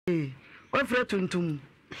What for tuntum?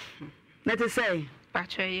 Let us say,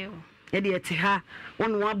 Patcho you. Eddie ha,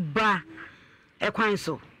 one bar, a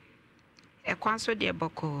quinso. A quanso dear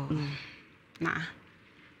boko. Na,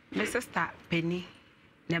 Mrs. Penny,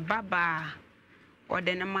 ne baba, or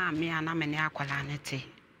then a mammy and I'm an aqualanity.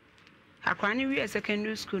 A cranny we a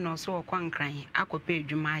secondary school or so one crying, I could pay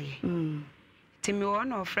Jumai. Timmy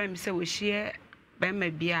one or friend say we share Bema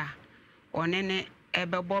Bia or Nene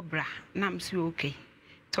Eba Bobra, Namsu okay.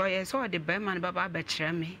 Toy saw the Berman Baba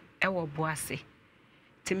Betcherme, Ewa Boise.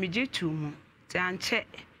 Timmy G2, Tanche,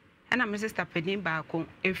 and a Mrs. Penny Bacon,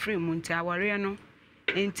 a free munta warriano,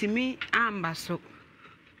 and Timmy Ambaso.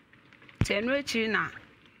 Tenrechina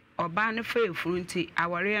or Barney Fair Frunty,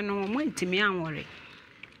 our riano went to me and worry.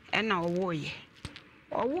 And our warrior.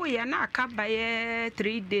 Or warrior not cut by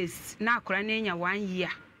 3 days, now crying 1 year.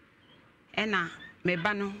 And now, me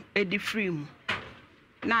bano, Eddie Freem.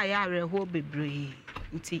 Now, ya re hobe brave.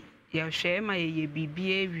 Nti ya share my ye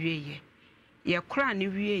bibie wie ye kra ne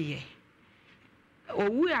wie ye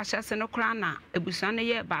owu ahyase no kra na ebusa ne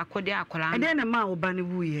ye ba akode akora na na ma oba ne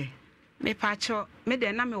wuye me pacho me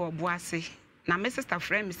de na me wo boase na me sister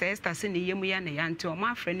friend me sister se ne yemu ya ne ya nti o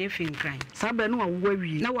ma afre ne finkran sabe no wo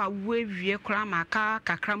wie na wa wo wie kra ma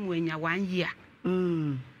kakra mu anya 1 year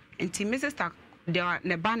nti me sister de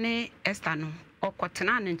ne ba ne Esther no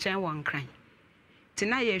okotena ne nchen won kran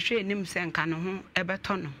tina ye hwe nim se nka no ho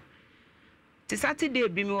ebeto no ti Saturday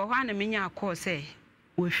bi me wo hwa na menya akọ se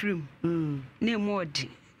wo firim na emu odi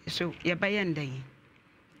so ye baye ndan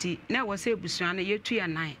ti na wo se ebusuan na yetu ya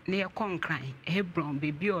nan na ye konkran Hebron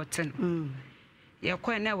bebi ote no ye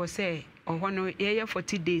kọ na wo se oho no ye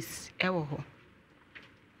 40 days e wo ho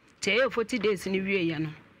ti ye 40 days ni wie ye no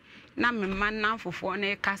na me man na fofo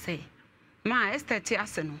na ka se ma estati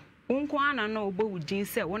ase no wonko ana na obo wudin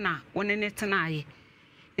se wona wone ne tena aye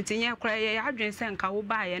ntinye kra ye adwen se nka wo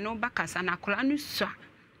ba ye no bakasa na kra no sua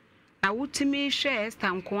na wutimi hwe Esther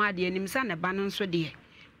nko ade anim sa ne ba no nso de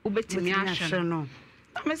wobetimi ahwe no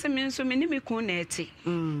na mese me nso me ni meku na eti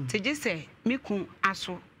te je se meku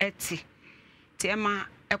aso eti te ma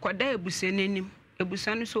ekoda ebusa nanim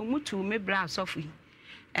ebusa no so mutu me bra asofi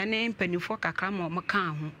ene mpanifo kakra ma o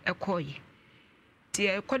ka ho ekoye ti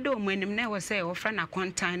ekoda o manim na wo se wo fra na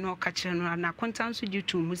kontan no ka kire no na kontan so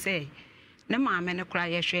jitu mu se ne maame ne kra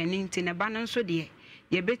ye hwe ni nti ne ba no nso de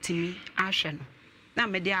ye betimi ahwe no na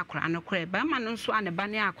me de akra no kra ba ma no nso ane ba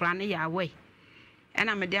ne akra no ya we e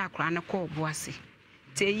na me de akra no ko boase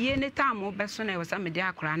te ye ne taamo be so na wo sa me de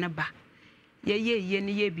akra no ba ye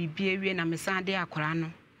ne ye bibie wie na me san de akra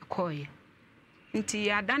no ko ye nti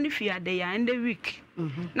ya dan fi ade ya in the week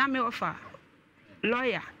na me ofa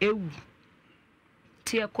lawyer ewu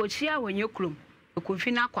ti ekochia wonye krom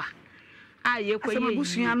ekofi na kwa aye kwa ye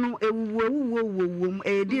busua no ewu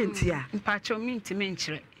edi entia mpacho minti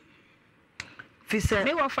menchire fise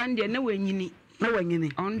me wo fande na wanyini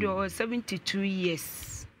on the 72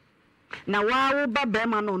 years na wa ba be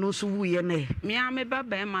ma no no so wuye ne me a me ba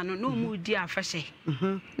be ma no no mu di afahye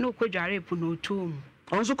na okodware epu no otom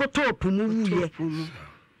on so ko top mu wuye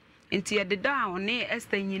enti ye deda one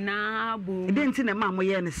Esther nyina bu ede enti na ma mo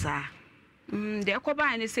ye ne sa de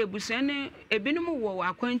ekoba ne se busua ne ebinum wo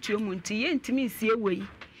akwantuo mu nti ye ntimi nsie wei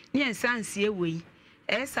ne ensansie wei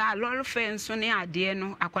esa lol fenso ne ade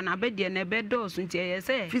no akona bedie na bedoso nti ye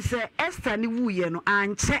se fise Esther ni wuye no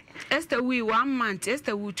anche Esther we 1 month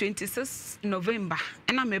Esther we 26 November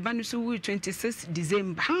na meba no so we 26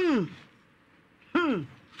 December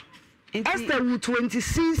Esther we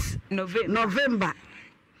 26 November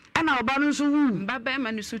ana oba no so wu mbaba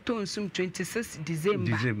ma no so tonsum 26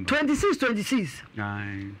 December 26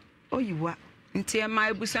 9 oyiwa nti e ma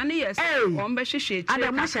ebusa ne yes on be hwehwe echi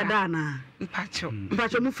ada ma shada na mpacho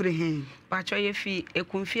mu firi he pacho ye fi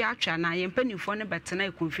ekunfi atwa na ye mpanifo ne betena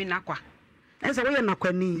ekunfi nakwa esa wo ye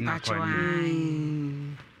nakwani pacho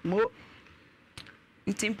mo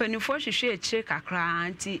nti mpanifo hwehwe echi kakra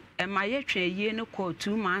nti e ma ye twa ye ne ko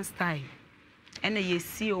 2 months time ena ye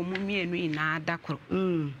si o mu mienu ina adakoro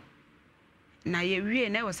na ye wie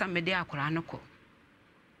na wo sa mede akora no ko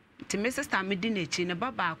ti me sister me di na chi ne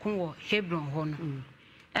baba akon wo Hebron ho no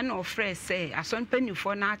ena ofre say ason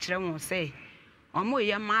panifo na akire won say omo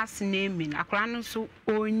ye mass name akora no so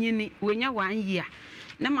onyini wenya 1 year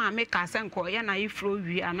na maame ka se nko ye na ifro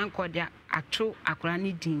wi ananko de ato akora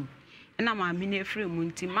ne din ena maame na efre mu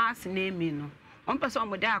nti mass name no on person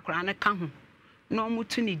mo de akora ne ka ho no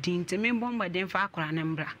mutu ni din te me mbomba den fa akora ne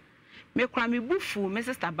mbra me kra me bufu me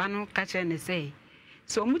sister ba no ka che ne say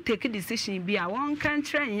so mu take decision bi a won kan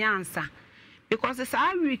tre nyansa because it's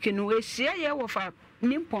a week no we share ye wo fa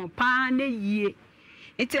nimpon pa na yie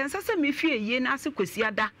enti ensa se me fie yie na ase kwasi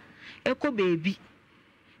ada eko beebi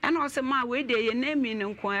and also my way day your name in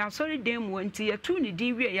inquire sorry dame went to your tuni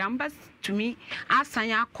devi yambas to me as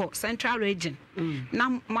Sanyako Central Region.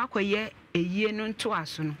 Nam Marco ye a year non to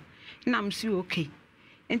us no. Nam see okay.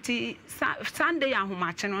 Nti Sunday and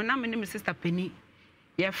matching on name Mr. Penny.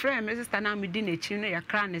 Your friend Mrs. Tanami dinner chino your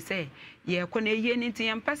crown say, ye kone ye niti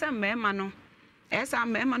and person memano. As I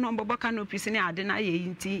remember no Bobacano Piscina, I deny ye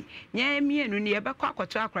inti, ye me and near Baco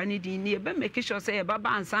track running near making sure say a baba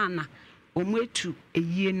and sana, or more to a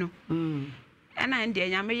year no. And I and the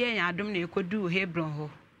Yamay, I don't know could do Hebron ho.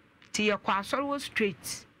 Tea your quasar was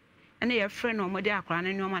straight, and a friend or Modia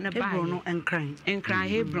crying no man about and crying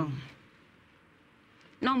Hebron.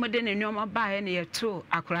 No more than a normal buy any a two,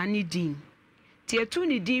 a cranny dean. Tea two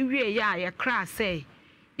ni dean re ya, your crass say.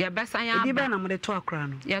 Ya best I am. Iba na mo de to akra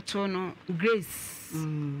no. Ya to no Grace.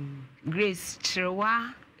 Grace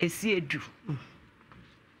Chirwa esiedu.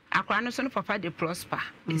 Akra no so no papa de prosper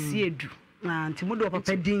esiedu. Na nti mo do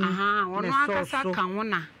papa din. Aha, wono akasa kan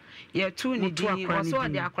wona. Ya to ni din.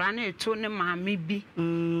 Oso de akra na eto ne maame bi.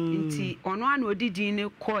 Nti ono ana odidi ne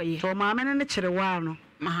koye. To maame ne Chirwa no.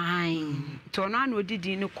 Ai. To ono ana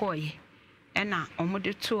odidi ne koye. E na omo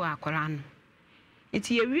de to akra no.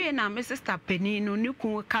 Iti ye wie na me sister Penny no ni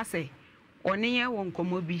kun ka se one ye won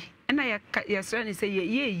komo bi na ye sra ni se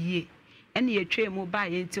ye ene ye twa mu ba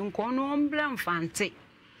ye nti nko no ombra mfante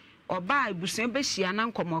oba ibusun be hia na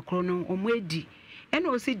nkomo kro no omo edi ene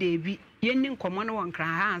osi de bi ye ni nkomo no won kra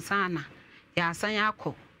ha ansa na ya asan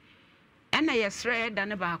akọ ene ye sra ye da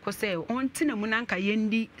ne ba ko se onti na mu na nka ye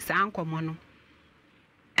ndi sa nkomo no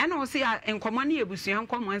ene osi ya nkomo ne ye busun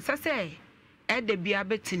nkomo nsa se e de bia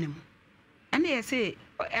betinam and they say,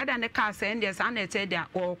 Eda ne car send yes, and they said that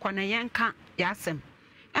or Conayanka yasem.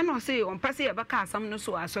 And I say, on passing a back, some no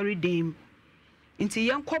so sorry dame. Into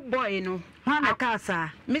young cop boy, no, one a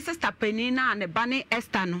casa, Mrs. Tapenina and the bunny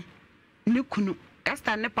Estano, Nukunu,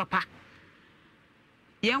 Esther ne papa.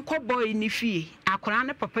 Young cop boy ni fee, a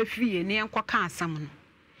corana papa fee, near Quacan summon.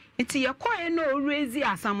 Into your coy no raise the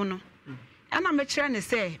asamono. And I'm a trying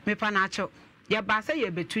say, me panacho. Ya basa ye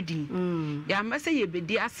betudi ya masa ye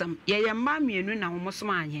bedi asam ya ya mamienu na homoso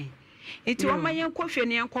anye enti o mayen kofie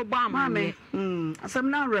ne enkobo amame asam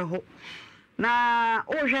na reho na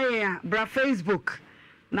o hwe ya bra Facebook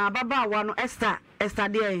na baba wa no Esther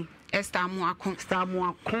de Esther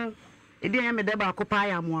Muako edi ya me de ba ko pa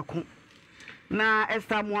ya Muako na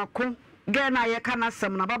Esther Muako ge na ye kana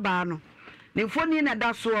sam na baba no ne foni na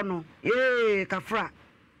da so no kafra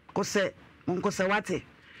ko se wate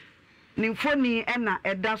Nimfoni ena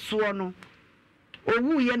eda so no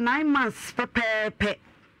owu ye 9 months pepepe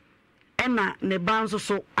ena ne banzo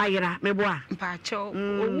so ayira meboa mpacho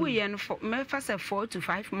owu ye no me fa se 4 to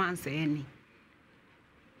 5 months eni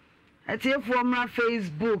atiefo mra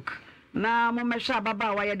Facebook na mo mesha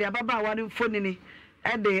baba wa ye de baba wa nimfoni ni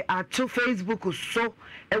e de ato Facebook so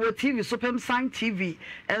e wo TV so pem sign TV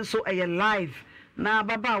enso e live na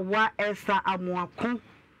baba wa Esther Amuako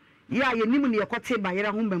ya ye nimu ne yekote ba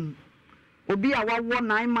yira ho mam obi a wawo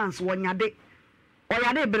 9 months wonyade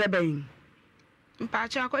oyade breben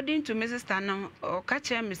mpacha according to Mrs. Tano o ka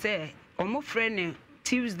che me say omo friend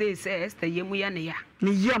Tuesday say Esther yemu ya ne ya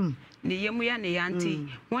ne yemu ya ne ya nti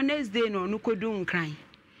Wednesday no no kodu nkran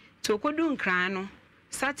to kodu nkran no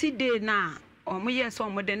Saturday na omo yes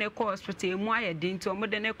omo de ne call hospital emu ayede nti omo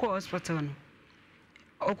de ne call hospital no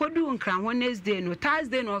okodu nkran Wednesday no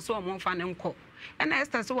Thursday no so omo fa ne nko and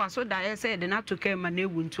Esther so was so that said the not to came and they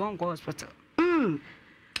went to go hospital.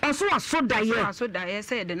 Also was so that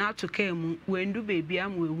said the not to came when do baby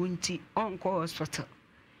am we wunti on go hospital.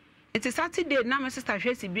 It is Saturday now, my sister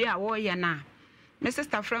Tracy be a warrior now. My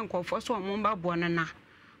sister Franco for so mumba bonana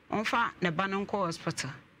on fa ne banon go hospital.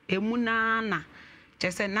 E munana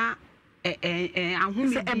just na and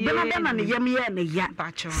whom a banana and yummy and a yap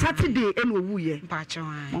Saturday and we ye patcho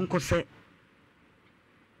uncle said.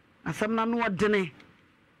 Asam na no odene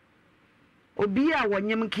obi a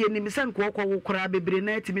wonyem kie ni misen ko wo kora bebre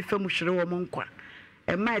na atimi fam hwere wo monkwa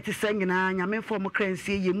e ma eti sanyina nyame fo mo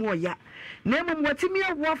kransie yemu oya na emom watimi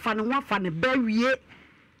awo afa ne ho afa ne ba wie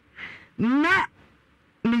na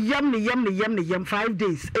ni yam 5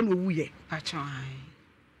 days eno wuye acho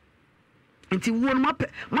nti wo no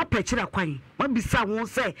ma pekira kwan ma bisa ho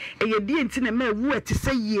se eye die nti na ma wu ati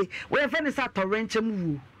se yie wo ye fe ne sa torrenchem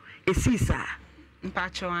wu esisa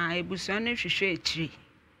mpacho ebuso na hwehwe ekiri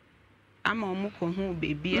ama omuko hu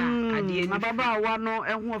baby a ade ni baba wa no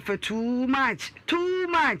ehu ofe too much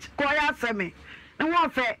ko ya seme na wo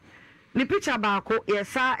ofe ni picture baako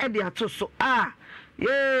yesa e de ato so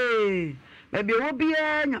ye baby wo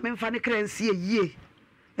bia nyame mfa ne kransi yie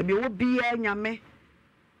baby wo bia nyame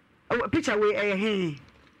picture we he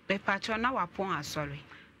mpacho na wapon asori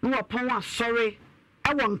no upon wa sorry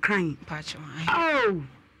I won't crying oh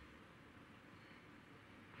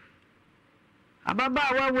ababa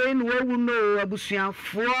wa we no wu no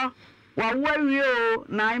abusuafo wa worry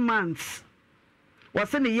 9 months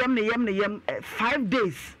was in the yam 5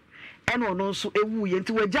 days and on also ewu ye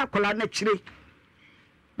nti wagya akola na kire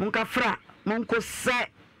monka fra monko se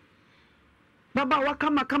baba wa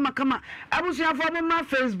kama abusuafo mo ma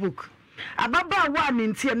Facebook ababa wa ne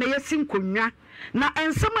ntie na yesi nkonwa na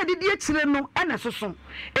ensem adidi akire no ene soso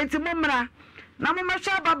enti momra na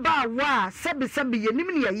momahwa baba wa sebi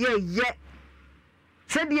yenim ne ye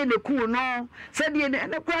sɛdeɛ ne ku no sɛdeɛ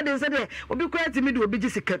ne kwa de sɛdeɛ obi kwa timi de obi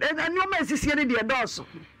gisika ɛno ma sisiɛ ne deɛ dɔɔso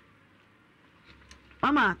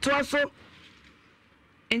mama to so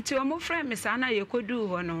nti o mo frɛ me saa na yekodu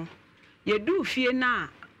hɔ no yedu fie na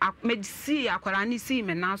medisi akwara ne si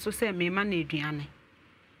me na so sɛ me ma na aduane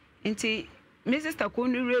nti me sister ko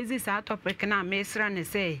no raise saa topic na me sra ne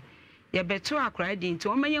sɛ yebeto akwara di nti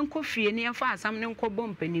o ma yenkɔ fie ne yɛfa asam ne nkɔ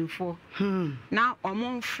bɔ mpanimfo na o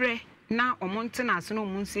mo frɛ na omonte na ase no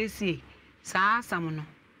omunsesie saa asam no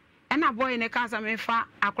ena boy ne ka asam fa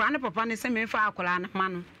akora ne papa ne se me fa akora ne ma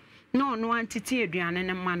no na ono antiti aduane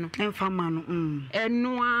ne ma no emfa ma no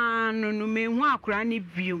eno anu no me hu akora ne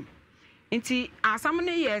biom nti asam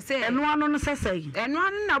ne ye se eno anu no sesei eno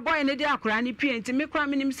anu na boy ne de akora ne pie nti me kora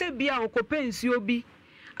me nim se bia okopa nsuo bi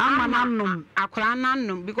ama nanom akora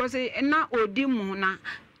nanom because na odi mu na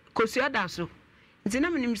kosua da so nti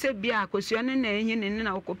na menim se bia akosua ne na enyi ne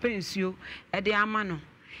na okopa nsuo e de ama no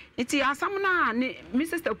nti asam na ne mi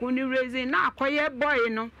sister ko ni raise na akoye boy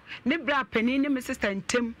no ne bra pani ne mi sister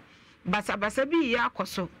ntem basa bi ya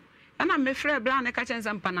akoso na me frɛ bra ne ka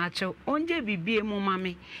chensa mpanache onje bibie mu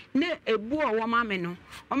mame ne ebu owo mame no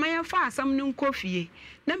o ma fa asam ne nkofie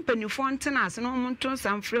ne mpanifo ntena ase no monto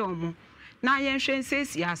sam frɛ omo na yen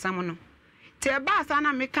hwensesi asam no te ba sa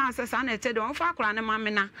na me kan sa na ete de on fa akora ne mame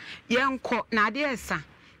na yenko na de esa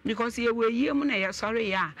because ye we yie mu na ye sorry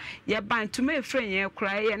ya ye ban tuma efre ye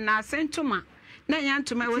kora ye na sentuma na ye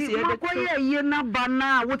ntuma we se ye be ko ye yie na ba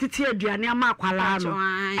na wotiti aduane ama akwala no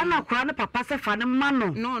e na akora ne papa se fa ne ma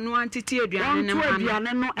no no antiti aduane ne ma no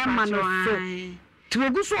aduane no e ma no so ti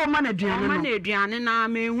oguso o ma na aduane no ma na aduane na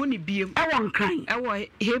me hu ne biem e won kran e wo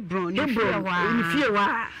Hebron ni fie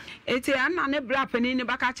wa eti anna ne bra pani ne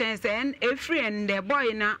baka chen se en efri en the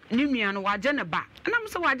boy na ne nua no waje ne ba na mo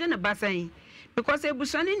se waje ne ba san because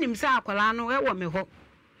ebusani nim se akwala no e wo me ho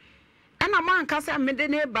ena man kasa me de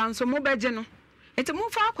ne ba nso mo beje no eti mo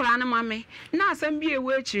fa akwala ne mame na asam bi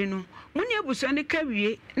ewe akiri no mo ne ebusani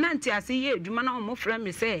kawie na nti ase ye adwuma na mo fra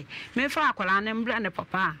me se me fa akwala ne mbra ne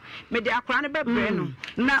papa me de akwala ne bebre no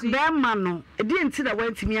na be ma no e di nti da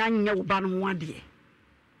wantimi anya wo ba no ho ade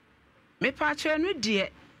me pa che no die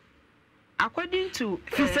according to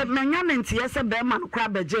he said menya nti yesa be man kra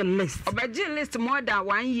beje list more than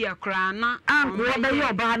 1 year kra na anko be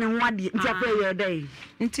yo ba ne ho ade nti akwa ye dey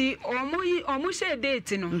nti omo share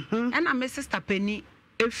date no na me sister Penny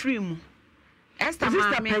efri mu Esther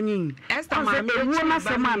mama ewu na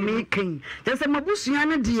sama me ken yesa mabusua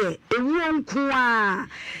ne de ewu nko a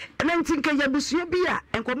na nti nke ya busua bi a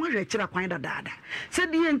enkomo hwe kira kwan dadaada se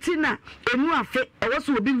de nti na enu afe ewo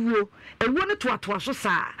so obi wuo ewu ne toatoa so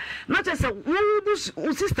saa na che se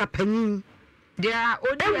wo sister Penny dia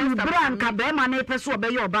odi Esther branka be ma na peso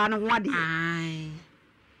obe ye oba ne ho ade ai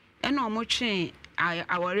ena omo twen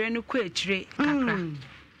awore no kwa akire kakra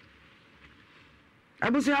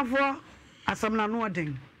abusuafo asamna no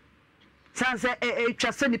odin sanse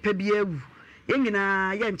twase nipa bi awu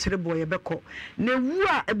yenyina ye nkyere boye beko na ewu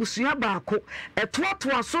a abusua baako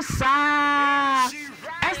etoatoa so saa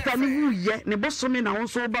Esther ni wuye ne bosome na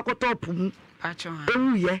wonso bakoto opum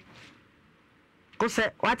ewuye ko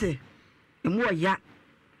se wate emu oya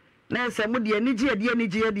na se mu de anigye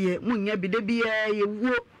de munya bi de bia ye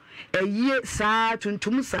wuo eyie saa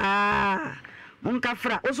tuntum saa munka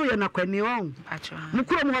fra oso ye nakwani won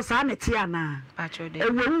mukuro mu saa ne te ana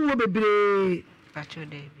ewu bebre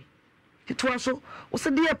titwa so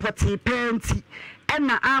osede e poti penti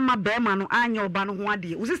ena ama be ma no anya oba no ho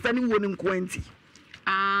ade wo sister ni wo ni nkwanti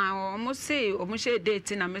omo she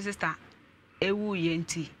date na me sister ewu ye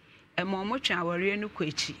nti e mo mo twa awore no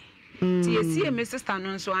kwachi ti esi me sister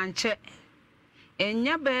no nso anche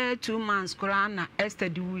enya be 2 months kura na Esther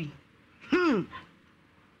di wi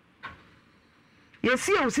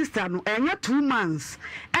yesi your sister no enya 2 months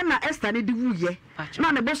ena Esther ni di wuye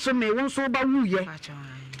na ne boso me won so ba wuye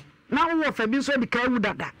na wo fa bi so di ka wu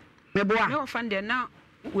dada me boa me wo fa de na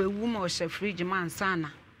we wu ma o she fridge man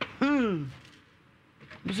sana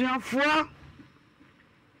busuafo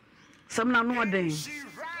samna no oden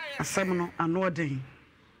asam no ano oden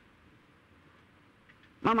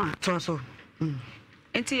mama toso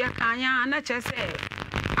enti ya kanya na chese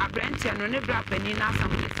abrante no ne bra pani na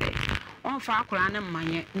asam se on fa akora ne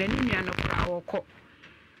mmanye na ne nua no kora woko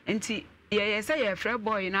enti ye say ye frɛ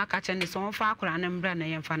boy na aka che ne so on fa akora ne mbra na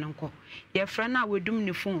ye mfa ne nko ye frɛ na wedum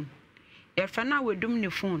ne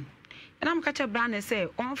phone na mka che bra ne say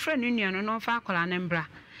on frɛ ne nua no fa akora ne mbra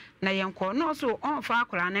na ye nko no so on fa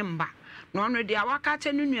akora ne mba na on de awaka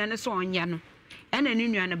che ne nua ne so onye no ena ne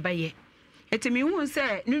nua ne baye etimi hu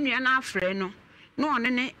se ne nua na afrɛ no no one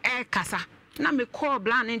ne kasa na me call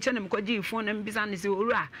bla ne nche ne mkɔgi phone na mbisa ne se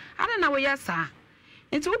owura ada na wo yesa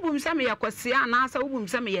nti wobum se me yakwase na asa wobum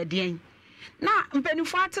se me yedien na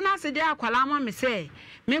mpanifo atena se de akwala ma me se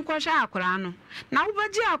me nkɔhwɛ akwala no na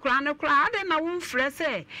wobagi akwala no kra ada na wo mfrɛ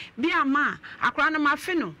se bi ama akwala no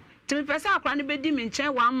mafe no timi pese akwala no bedi me nche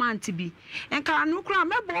 1 month bi enka no kra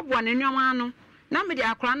mebɔbɔ ne nneɔma no na me de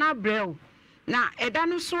akwala na brɛw na eda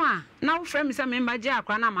no so a na wo frɛ me se me mbagi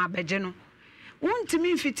akwala na ma abɛgye no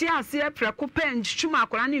wontimi mfiti ase preko pen twuma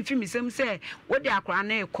akora ne mfi misem se wode akora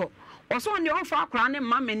na ekɔ oso ne ofa akora ne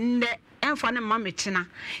mma me nne emfa ne mma me kyena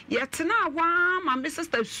yetena wa ma me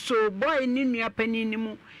sister so boy ni nua pani ni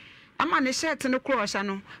mu ama ne shirt ne krohya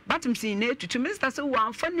no batum si na etutu me sister se wa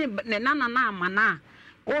amfa ne nana na amana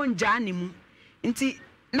onja ne mu nti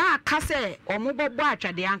na aka se omobɔbɔ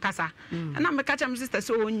atwade ankasa na me ka kyam sister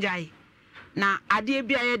se onjai na ade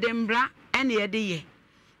bia ye de mbra ene ye de ye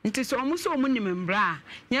nti so omuso omunim mbra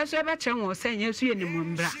nyeso ebe che won se nyeso ye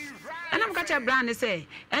nim mbra ana mka che bra ne se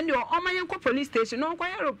ende o manye ko police station no ko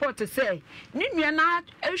report se ni nua na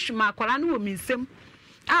ehwuma akwara no wo minsem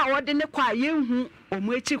a wode ne kwa yenhu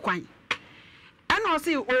omu echi kwan ana o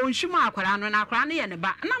se o nhwuma akwara no na akwara no ye ne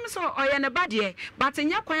ba na me so o ye ne ba de but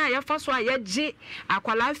nya kwan a ye fa so a ye gye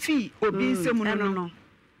akwara fi obi nsem no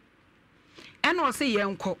ana o se ye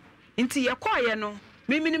nko nti ye ko ye no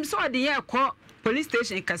miminim so de ye ko police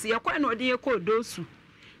station kasi yakwa na odi yeko dosu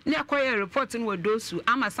ne yakwa report no dosu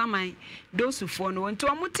ama saman dosu fo no nti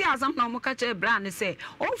omuti azam na omuka che bra ne se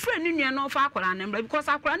on frɛ ne nua no fa akwara ne mbra because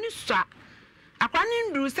akwara ne sua akwara ne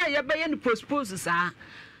nduru se ye be ye ne postpose saa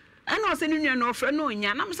ana o se ne nua no frɛ no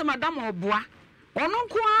onya na mse madam oboa ono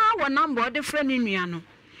nko a wo number de frɛ ne nua no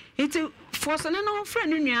nti fo so ne no frɛ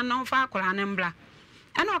ne nua no fa akwara ne mbra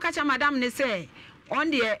ana o ka che madam ne se on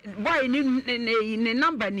the boy ni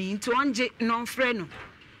number ni nti onje no frɛ no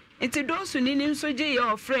nti dosu ni nso je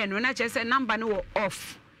your friend na che say number no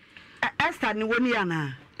off Esther ni woni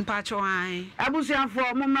ana mpacho an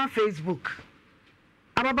abusuafo mama Facebook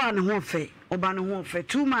ababa ne ho fɛ oba ne ho fɛ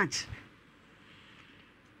too much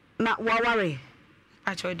na waware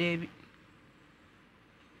pacho debi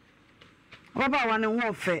ababa wa ne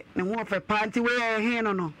ho fɛ party we he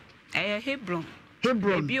no Hebron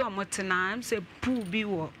bi o motena am se pu bi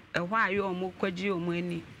wo ehwa ayo o mokwaji o mo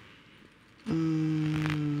ani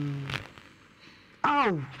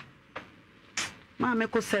ma me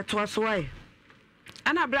ko seto aso ai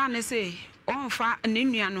ana bra ne se on fa ne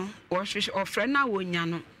nua no o hwehwe ofre na wonya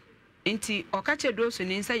no nti o ka che dosu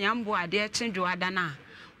ni nsa yambo ade e chenjo adana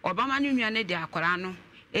obama ne nua ne de akwara no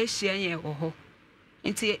ehia ye ho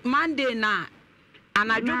nti Monday na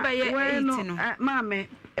anadwo be ye 8 no ma me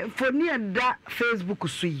foni da Facebook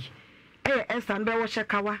so yi Esther mbe wo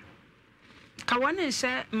shekawa ne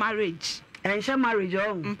she marriage marriage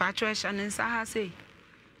o mpacho she ne nsa ha sei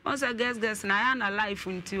on say guess na ya na life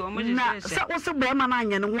nti o mo je she sa wo se bo ma na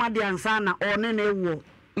anya ne ho ade ansa na o ne na ewo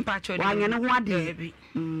mpacho de anya ne ho ade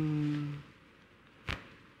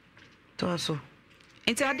to so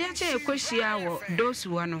nti ade a che ekohia wo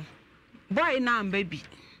dosu wa no boy na baby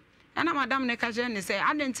ana madam ne ka je ne say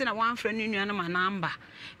adenti na wan frɛ ne nua no ma namba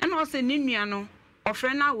ɛna o se ne nua no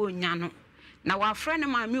ofrɛ na wonya no na wa frɛ ne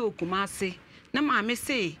maame okuma ase ne maame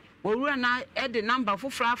se wowura na de namba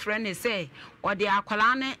foforo afrɛ ne se o de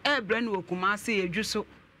akwala ne ebrɛ ne okuma ase edwu so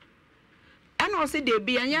ɛna o se de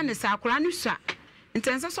bi anya ne sa akwala ne sua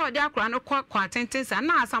ntense so o de akwala no kwa atenten sa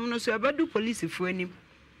na asam no so ebedu police fu anim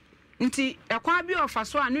nti ekwa bi ofa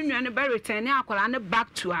so a ne nua ne be return akwala ne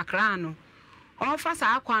back to Accra no ofa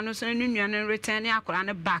sa akwa no so ne nua ne return akwala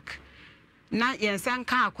ne back na yensan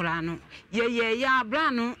ka akwala no ye ya bra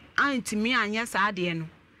no antimi anya sa de no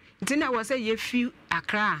nti na wo se ye fi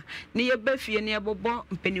Accra ne ye ba fie ne ye bobɔ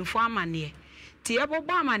mpanimfo amane ti ye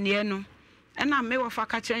bobɔ amane no na me wo fa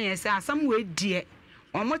ka kyerɛ yen se asam we die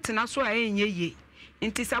omotena so a enye ye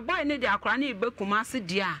nti sa boy ne de akwala ne be kuma ase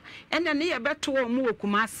die a ene ne ye beto o mu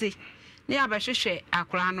okuma ase ne ya behwehwe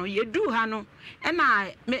akwala no ye du ha no na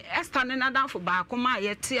me Esther ne nadanfo ba akoma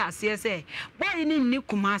ye te ase se boy ne ni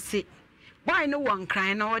kuma ase boy no won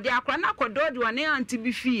kran na odi akwala na kodo di one anti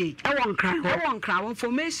bi fie won kran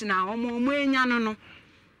information a omo enya no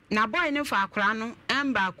na boy ne fa akora no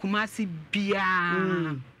emba kumasi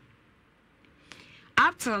bia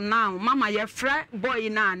up till now mama ye fra boy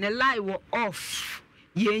na ne lie wo off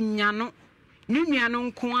ye nya no nunua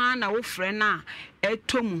no nko a na wo frɛ na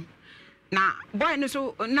etomu na boy no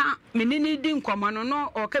so na menini di nkɔma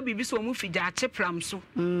no ɔka bibi so mu figya achepram so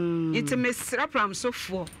iti mesra pram so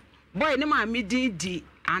fo boy ne ma me di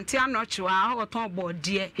anti anochewa ɔtɔn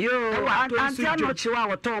bɔdeɛ yo anti anochewa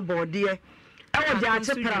ɔtɔn bɔdeɛ ɛwɔ gya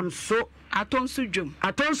achepram so atonsu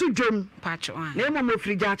dwom pacho na emo mo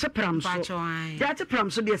frigya achepram so gya achepram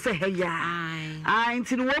so de sɛ heya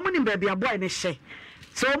nti no wo mu ni baabi a boy ne hye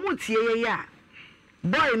so mu tie ye ya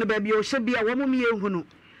boy no baabi o hye bia wo mu me ehunu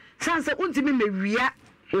sanse untimi mewia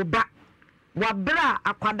oba wabra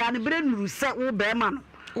akwada ne bre nuru sɛ wo bɛɛma no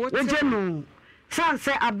woje no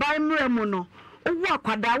sanse aban mra mu no wo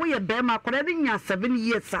akwada wo ye bɛɛma akwada ne nya 7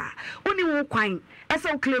 years a oni wo kwan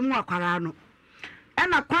ɛsɛ wo klemu akwada no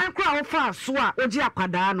ɛna kwan kora wo fa so a oji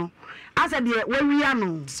akwada no asa de wawia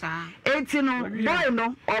no enti no boy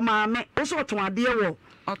no o maame wo so otonade wo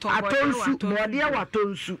atonsu bɔde wo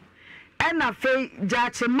atonsu ɛna fei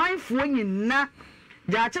gyache manfo nyina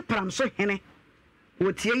gyache pram so hene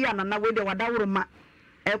wotie ya na we de wadaworo ma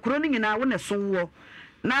ekuro ni nyina wo ne so wo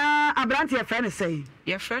na abrante ye frɛ ne sɛ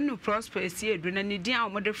ye frɛ no prosper esi edu na ne din a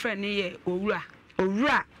wo de frɛ ne ye owura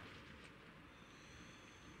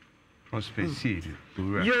prosper esi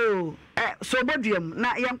owura yo so boduam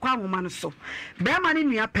na ye nkwa ahoma no so be ma ne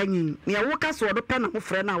nua panyin ne wo ka so do pɛ na wo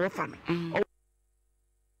frɛ na wo fa no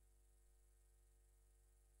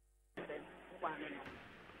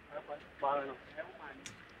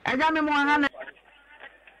Aja me mo hana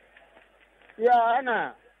ya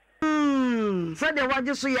ana so de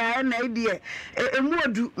waje so ya na ide emu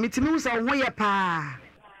odu mitimi usa ho ye pa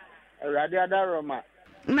awurade adaroma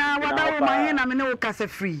na wadaroma he na me ne wo kasa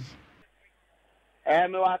free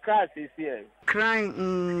me wa kra sisi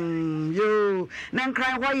crying yo na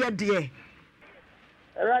crying ho ye de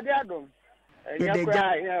awurade adom enya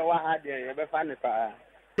kra ye wa ha de ye be fa ne pa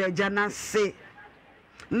de jana se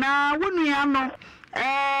na wonua no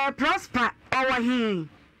prosper our he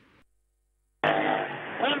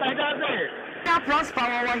prosper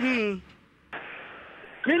our he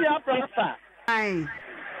Kilia prosper ai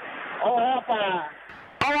pa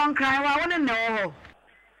one cry wa won no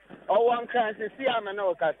one cry si am na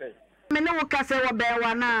o ka se me ne wo ka se wo be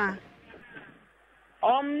wa na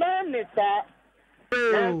me ta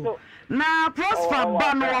na prosper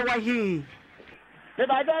ba no our he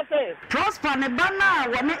prosper ne ba na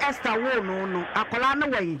wo ne Esther wo no akola na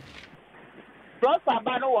wayi prosper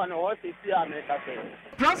ba no wo no o si America se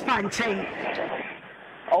prosper nchen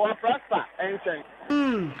prosper nchen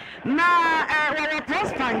na wo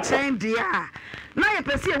prosper nchen dia na ye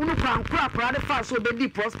pese ehunu kwankura de fa so be di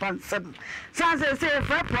prosper nsem sanse se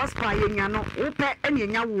fa prosper ye nya no wo pe ene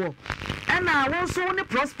nya wo ena wo so ne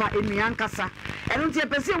prosper enu ankasa eno nti ye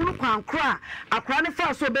pese ehunu kwankura akora ne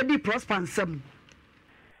fa so be di prosper nsem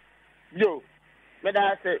yo me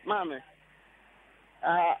da say mama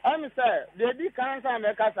am say the di cancer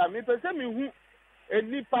me kasa me pese me hu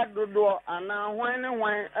enipa dodo ana hwan ne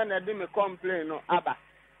hwan na de me complain no aba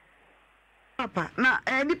papa na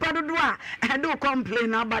enipa dodo a do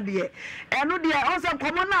complain aba de eno de o se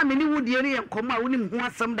komo na me ni wu de ne komo a woni hu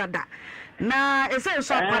asem dada na ese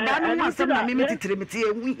so apada no hu asem na me titire me tie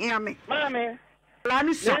hu hia me mama la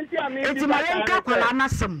ni so enti ma yenka kwala na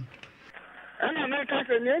asem ana me ka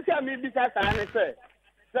se ne ntia me bisa sa ne se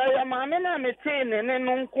ya maame na me tie ne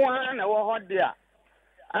no nko na wo ho de a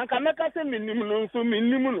anka me ka se minim no nso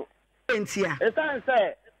minim no entia esan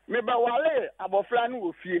se me ba wale abofra no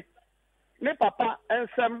wo fie me papa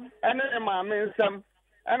ensem ene ne maame ensem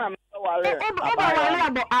ana me wale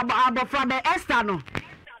abofra be Esther no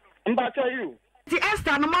mba cho you ti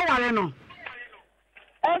Esther no ma wale no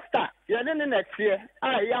Esther ye ne na tie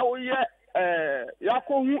a ya wo ye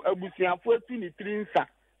yakohu abusuafo atu ni trinsa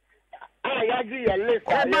ya gi ya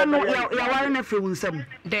lesa ya ware na fe wunsam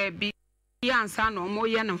de bi yansa no mo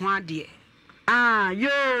ye ne ho ade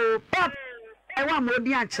yo pop ewa mo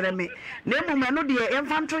di akere me na emum no de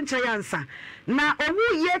emfa nto nche yansa na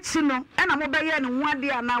owu ye chi no na mo be ye ne ho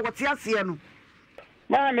ade na wote ase no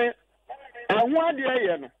mame ho ade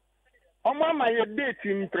ye no omo ama ye date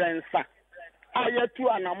imprensa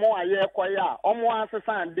ayatu anamo aye koya omo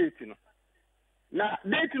asesa date no na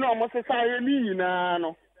date no omo sesa ye ni nyina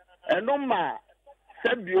no eno ma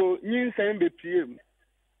sabio nyinsan be piem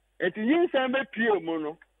eti nyinsan be piem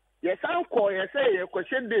no ye san ko ye say ye ko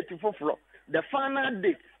she date foforo the final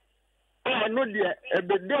date no de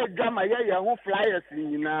ebede drama ye ho flyers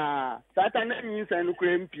nyina satan na nyinsan no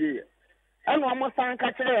kura mpie ɛna ɔmo san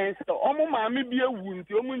ka kyerɛ yɛn sɛ ɔmo maame bi ewu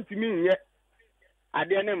nti ɔmo ntumi nyɛ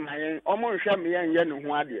adeɛ ne ma yɛn ɔmo nhwɛ me yɛn nyɛ ne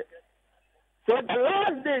ho adeɛ. So the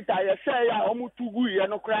last date I say ya ɔmo tugu yɛ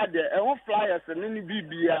no kora deɛ ɛho flyers ne ne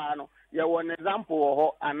biribiara no yɛwɔ ne example wɔ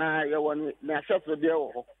hɔ anaa yɛwɔ ne ahyɛsodeɛ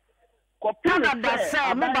wɔ hɔ. Canada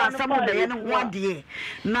sɛ mo ba asɛm bɛyɛ no ho adeɛ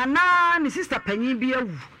na ne sister panyin bi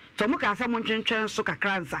awu to mo ka asɛm ntwentwɛn so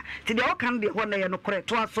kakra nsa ti deɛ ɔka no deɛ hɔ na yɛ no korɛ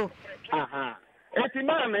to aso eti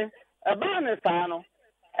maame ɛbaa ne saa no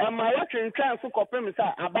ɛma yɛtwentwɛn so kɔpem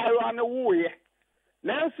sɛ abayewa no woeɛ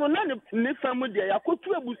nanso na ne fam deɛ yakotu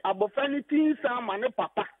abɔfra ne tinsa ama ne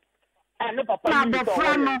papa a ne papa na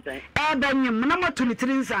abɔfra no ɛbɛnyim na moto ne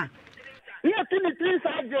tirinsa ne tu ne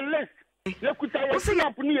tirinsa agye list yakuta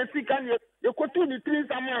yɛsiap ne yɛsika ne yakotu ne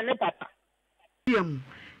tirinsa ama ne papa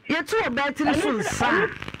yɛtu ɔbɛtiri so nsa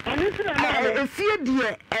efie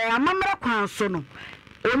deɛ amamra kwan so no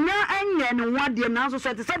onya anya ne wadeɛ nanso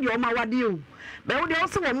so te sɛ deɛ ɔma wadeɛ o bɛwo deɛ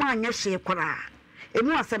ɔsɛ wɔ mo anyɛ hye koraa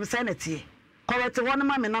emu asɛm sɛ na tie kɔrɛte hɔ no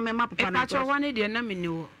ma me na me ma papa na to hɔ ne deɛ na me ni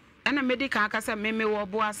wo ɛna me di ka aka sɛ me wɔ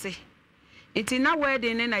bo ase nti na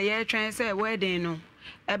wedding ne na yɛ twɛn sɛ wedding no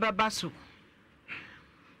ɛbɛba so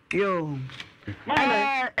yo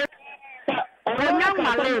onya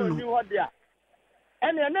male no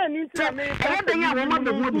ɛna na ni ntina me ɛyɛ bɛyɛ a wɔma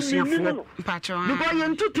bɛ ho abusuafoɔ mpatwɔ because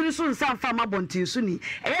yɛ ntutiri so nsa mfa ma bɔnten so ni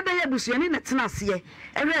ɛyɛ bɛyɛ abusuani na tena aseɛ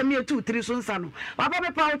ɛhwɛ me tutiri so nsa no papa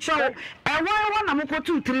bɛ pa ɔkyɛw ɛwɔ na mokɔ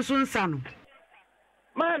tutiri so nsa no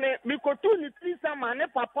mane mikotu ni tisa mane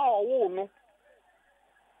papa owo no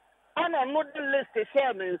ana no de list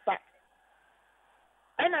share me nsa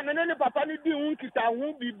ana ne papa ni di hun kita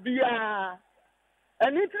hu bibia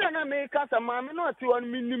ani tira na me ka sa mame no ati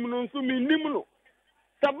won minim no nso minim no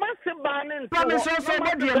sabase ba ne nto mame so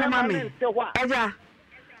be die no mame eja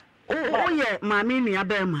o ye mame nua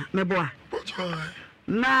ba ma meboa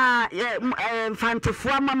na mfantefo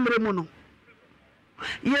amamre mu no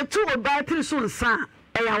ye tu oba tiri so nsa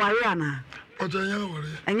eya ware ana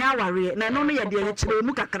enya ware na no ye de ye kire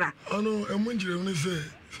mu kakra ano emu njire mu se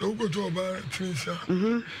se ukoto oba tinsa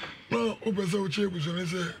na opese o che buso ne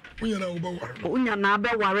se unya na oba ware unya na be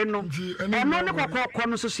ware no eno ne kokoko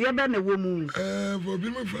no so ye be na wo mu for bi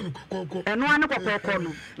me fa no kokoko eno ane kokoko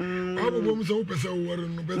no abobo mu se opese o ware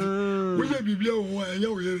no be unya bibia wo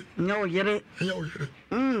enya wo yere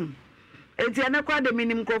enti ene kwa de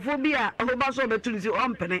minim kofo bi a oba so betu nsi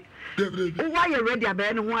ompene wo ye ready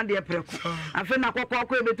abe ne ho ade preko afi na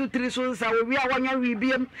kokoko ebetu tiri so nsa wo wi a wonya wi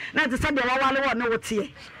biem na te se de wawale wo ne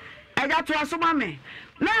wote eja to aso mame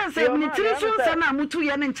na se ni tiri so nsa na mutu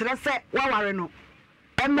ye ne nkire se waware no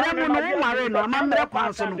emre mu no wo ware no amamre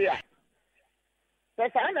kwa so no se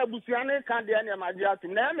sa na busuane kan de ne maji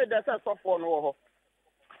atum na me de se sofo no wo ho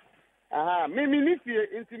me nifie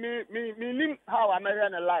inti me nim how am I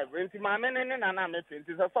in live inti ma me ne na na me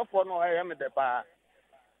inti se sofo no e me de pa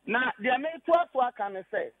na dia me to aka ne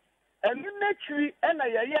say enu natri e na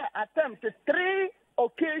ye attempt 3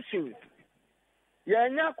 occasions ye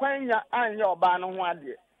nya kwanya anya oba no ho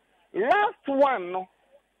ade last one no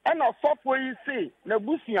e na sofo yi say na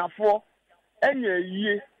busuafo enya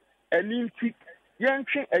yie eni nti ye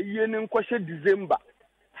ntwe ayie ne nkohye December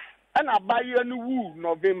e na baye no wu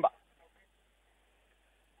November.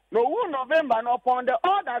 No November no upon the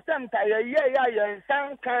other time ta ye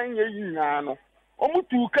san kan ye yina no omu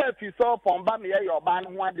tu ka fi so upon ba me ye oba no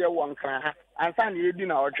ho ade won kan ha ansa na ye di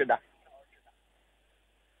na otweda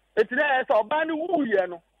etire so oba no wu ye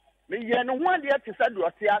no me ye no ho ade te sa do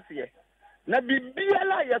te ase na bibia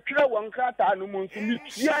la ye twere won krata no mu nso mi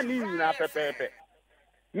tia ni nyina pepepe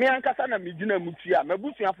me ankasa na me gina mu tia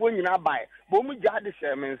mabusuafo nyina bae bo mu gya de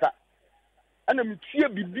hye me nsa ana mitie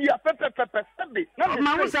bibia pepepepe sebe na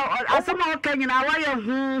ma wo sa asema o ka nyina wa ye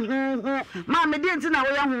hu ma me de nti na wo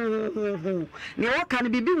ye hu ne wo ka ne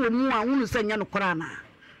bibi wo mu a hunu sanya no kora na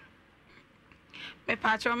me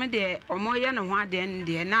pa cho me de omo ye ne ho ade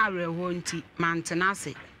ne na awe ho nti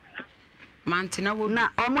mantena wo na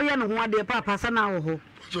omo ye ne ho ade papa sa na wo ho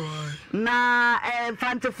na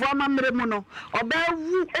fantefo amamre mu no oba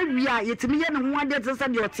wu ewia yetimi ye ne ho ade te sa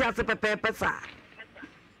de ote ase pepepe sa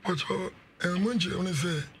munjire one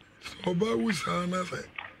say oba wusa na say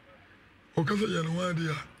okasa ya no ade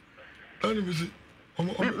a ani bi si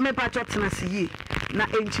me pa cho tena se yi na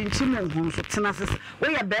enchinchi mo ho so tena se wo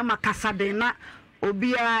ye be ma kasa den na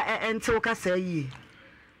obi a ente wo kasa yi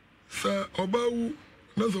sa oba wu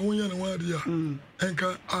na so wonya no ade a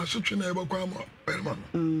enka asotwe na eba kwa ma perma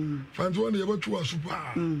fanzo na eba tu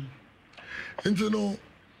asupa ente no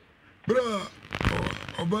bra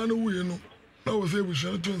oba no wu ye no na wo say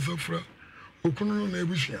bushana to nsafra okunu na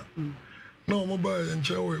ebushia na omo ba ye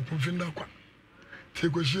nche wo epofinda kwa te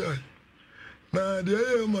kwashi ai na de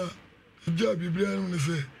ayema ja biblia no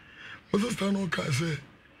say my sister no ka say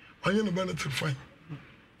anya no ba na fine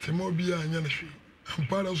te mo bia anya na hwe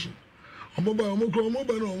ampara so omoba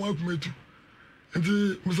no wa kumetu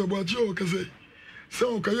nti musabuachi o ka say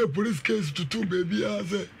o ka ye police case to two baby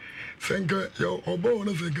as senka ya obo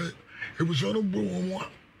na senka ebuso no bo wo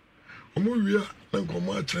mo wia na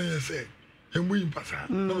nkomo a kire say emu impasa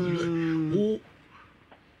na wo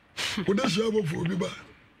de shabo fo bi ba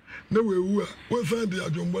na we wu a won san de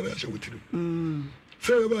adwombo na hye wotiri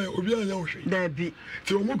say ba obi anya wo hwe da bi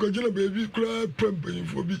ti o mo ko gina baby kura pempen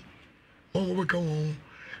fo bi o mo beka won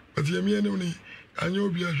but ye mi enem ni anya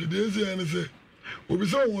obi ahwe de ezi ane say obi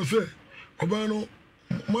say won say oba no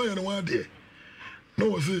ma ya no wa de no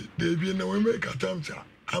wo say de bi na we make attempt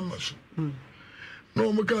amaso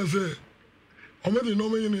no mo ka say o mo de no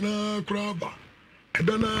me ni na kura ba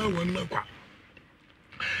edana won na kwa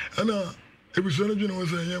ana ebiso no dwene wo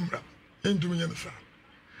say yemra entumi nya nsa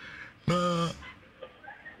na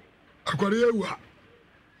akware ewa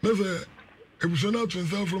na say ebiso na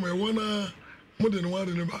twinsa from e wona mo de no wa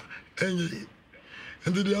de ne ba enye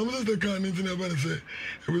and the amount the can into never say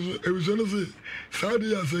it was on say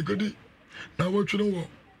Saudi as a goody now what you know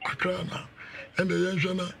Accra na and the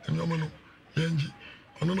Yanshana and Yomano Yanji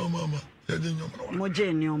ono mama yajin Yomano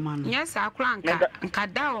moje ni omano yes Accra nka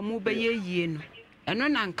da o mu be ye no eno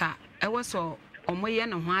na nka e wo so omoye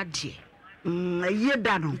ne ho ade ye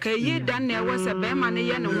da no nka ye da na e wo se be ma ne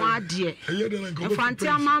ye ne ho ade fanti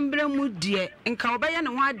amambre mu de nka obeye ne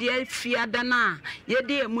ho ade fiada na ye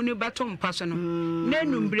de emu ni beto mpaso no na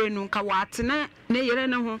numbre no nka watene ne yere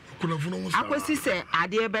ne ho akosi se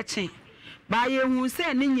ade be chen ba ye hu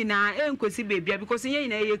se ne nyina enkosi bebia because ye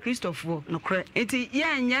nyina ye Christopher no kre enti ye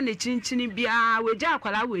nya ne chinchini bia weja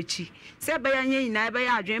akwara wechi se be ye nyina be ye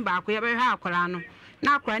adwen ba akwa ye be hwa akwara no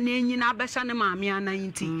na akwa na enyi na abesha ne maame ana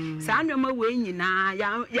nti saa nwema we nyina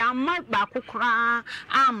ya ma ba kokora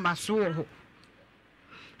amba so ho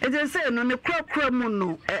eje se no ne krokro mu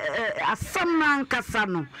no asam na nkasa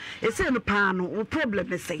no ese no pa no wo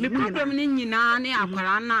problem say me problem ni nyina ne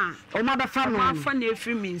akwara na o ma ba fa no afa na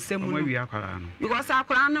efiri mi nsem no wi akwara no because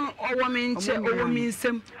akwara no owo mi nche owo mi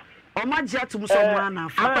nsem o ma je atum so mu ana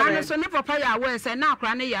akwara no so ne papa ya we say na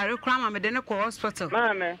akwara ne yare kra ma me de ne ko hospital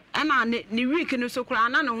Mame. na ne week no so kra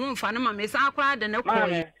na ne ho mfa ne ma me sa akwara de ne ko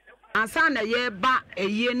ansa na ye ba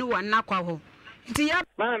eyie no wa na kwa ho nti ya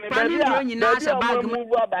pani ndio nyina sha bag mu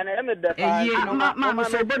mama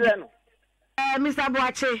so body Mr.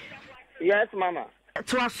 Boache yes mama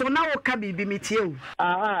to aso na wo ka bibi metie o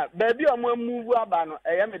aha baby o mo move aba no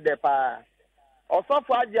eye me de pa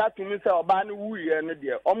osofo age atumi se oba ne wuye no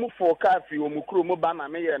de o mo fo ka fi o mu kuro mo ba ma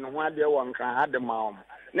me ye no ho ade wo nkan ade ma o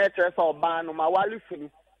na kire se oba no ma wali funu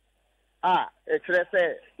kire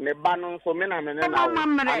se ne ba no so me na me na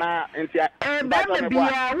na enti ba me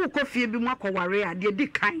bia wo ko fie bi mu akọware a de di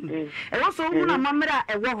kan wo so hu na mamra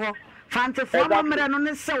e wo ho fantefo mamra no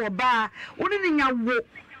ne se wo ba wo ne nya wo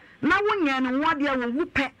na wo nya ne ho ade wo wu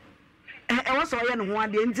pe wo so ye ne ho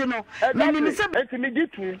ade enti no me se enti me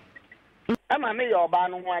gitu ama me ye oba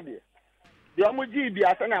no ho ade de o mo gi bi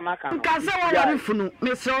ase na maka no nka se wo wari funu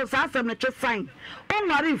me so sa asem ne twe sign o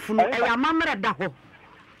wari funu e ya mamra da ho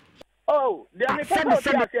oh de me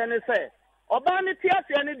say oba ne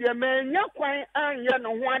tiase ne de manya kwan anye no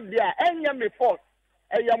ho ade a enye me force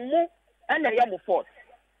eye mu ena ye mu force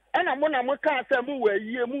ena mo na mo ka say mu wa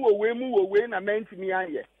yie mu wo we na mentimi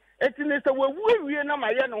anye eti ne se wo wie na ma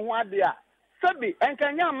ye no ho ade a sabi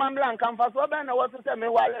enkanya amamla nkamfa so ba na wo se me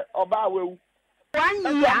wale oba wewu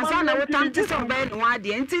wanyi asa na wo tamti so ba no ade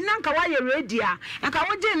enti na nka wa ye ready a nka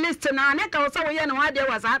wo je list na na ka wo so wo ye no ade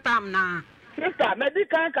wa sa tam na sister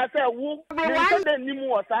medical ka say wo no ni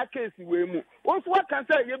mu o sa case we mu wo so ka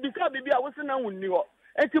say ye bi ka bibia wo se na wunni ho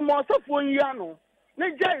enti mo sofo nyi ano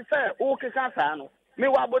ne jai say wo keka sa no me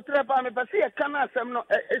wa botre pa me pese ye kana asem no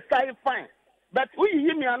style fine but we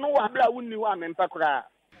yi mi ano wa bla wunni ho am mpakura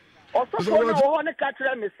o sofo na wo ne ka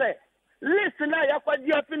kire me say list na ya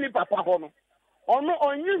kwadi afini papa ho no ono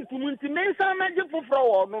onyi ntumu nti me nsa maji foforo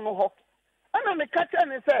wo no no ho ana me ka kire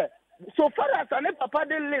ne say so far as an papa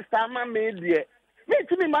de list ama me die me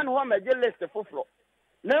timi man ho ma je list foforo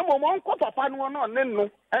na mo mo nko papa no no ne no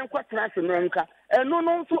enko trans no nka eno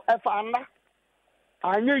no nso efa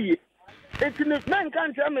anya yi etini na nka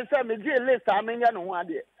nche me say me je list amenya no ho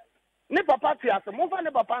ade ne papa ti ase mo fa ne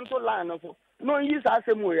papa nto line no so no yi sa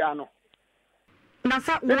ase mo ya no na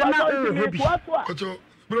sa wo na o hobi kocho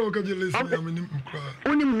bro ka je list na me nim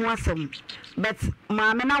kra oni mu asem but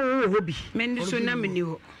ma me na wo hobi me ndi so na me ni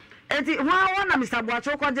ho eti wa na Mr.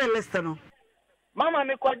 Boache ko je list no mama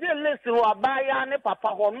me ko je list ho abaya ne papa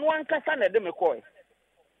ho no ankasa na de me ko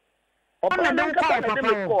Oba na nka na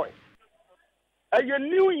dem call. A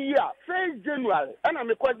new year, 1st January, and I'm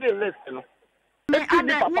a list. No,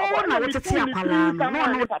 na wotete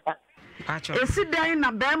akwala no papa. Esi dan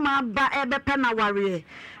na be ma ba ebepe na ware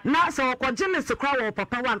na se okogele se kwa wo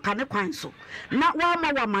papa wa nka ne kwan so na wa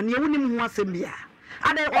ma wa mane wunim ho asem bia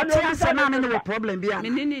ade ote ase na ne problem bia me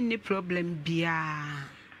ni problem bia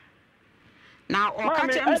na o ka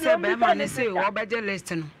chem se be ma ne se wo beje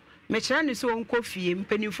list no me kire ne so onko fie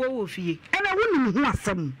mpanifo wo fie ene wunim ho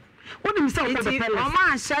asem wunim se wo be palace o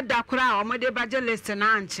ma sha da kura o mo de beje list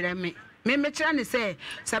na ankire me kire ne se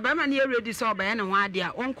sabama ne ready so obaye ne ho ade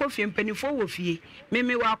a onko fie mpanifo wo fie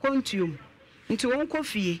me wa kontuom nti onko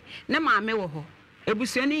fie na maame wo ho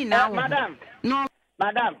ebusuani na wo no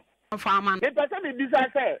madam farmer me pese me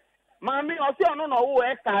bisa se maame o se ono no wo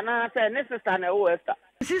Esther na se ne sister na wo Esther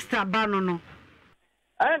sister ba no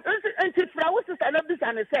and fra wo sister na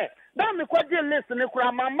bisa ne se da me kwaje list ne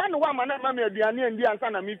kura mama ne wa mana mama aduane andi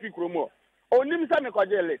ansa na me fi kromo onim se me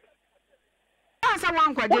kwaje list asa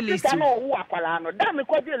wan kwaje list no wo akwala no da me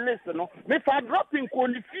kwaje list no me fa dropping ko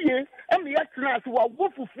ni fie e me yetna so wa wo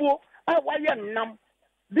fufuo a wa ye nam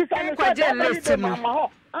bisa ne kwaje list no mama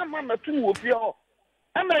ho ama matu wo fie ho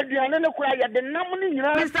ama aduane ne kura ye de nam ne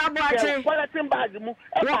nyina Mr. Boache quality bag mu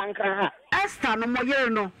e banka ha Esther no mo ye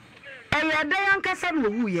no eye de yankasa no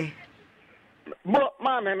wuye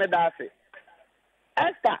ma me da se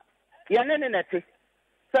Esther ye ne nete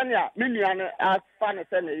sanya miniane afa ne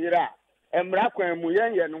se ne yira emra kwan mu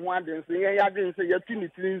ye no ho ade nso ye yade nso ye tu ni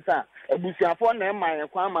tirinsa abusuafo na emaye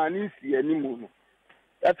kwan ma ne nsi animu no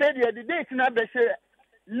afa de the date na be she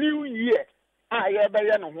new year a ye be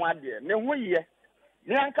ye no ho ade ne ho ye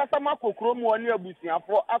ne ankasa makokro mu oni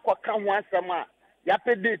abusuafo akoka ho asem a ya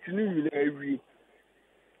pe date ni nyina awie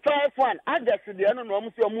first one August de no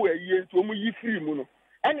no so mu ayie nto mu yi free mu no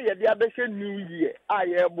ene ye de abehye new year a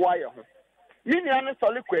ye boa ye ho minia no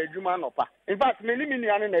sole kwa adwuma no pa in fact me ni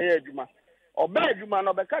minia no na ye adwuma oba adwuma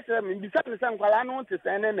no be ka kire me bisa ne se nkwala no te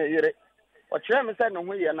se ne yere o kire me se ne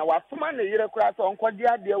ho ye na wasoma ne yere kura so onkodi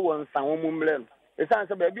ade wo nsan wo mu mle no esan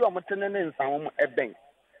se ba bi o motene ne nsan wo mu eben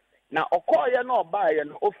na okoye na obaye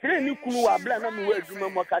no ofire ni kunu wa bla na me wa adwuma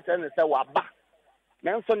mo ka kire ne se wa ba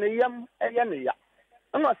nanso ne yam eye ne ya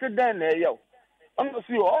ono se den na eye o ono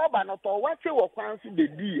si oba no to wache wo kwan so de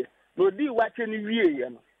die no di wache ni wie ye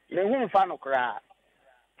no ne hu mfa no kra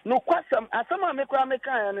no kwasam asama me kra me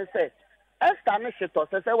kan ne se Esther ne shito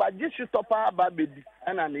se wa gi shito pa ba bedi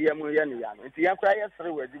na ne yam ye ne ya no nti ya kra ye sere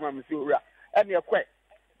wa adwuma me se owura e ne ekwe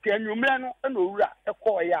ke anwumre no na owura e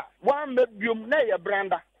ko ya wa mabiom na ye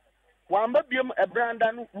branda wa mabiom e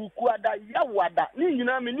branda no wuku ada ya wada ni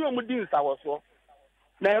nyina me ni omu di nsawo so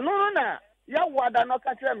na no na ya wada no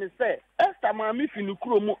ka kire me se Esther ma mi fi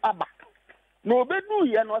nukuro mu aba na obedu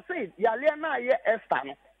ye no se yale na ye Esther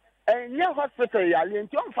no enye hospital yale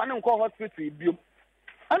nti o mfa ne nko hospital biom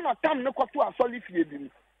ana tam ne kwato asoli fie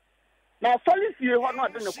bi na asoli fie ho na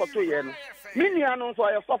de ne kwato ye no minia no so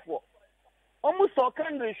ye sofo omu so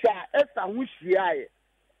kan de sha Esther hu hia ye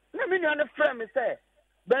na minia ne frɛ me se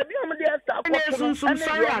baabi o me de Esther kwato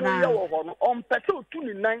no ye wo ho no on pete otu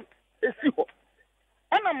ni nan esi ho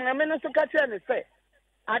ana mame no so ka kire ne se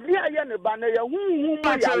ade aye ne ba na ya hunhu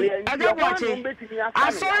ma yale ya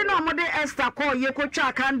asori na mo de Esther call ye ko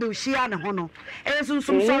twa candle hia ne ho no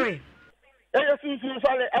esunsum sorry esunsum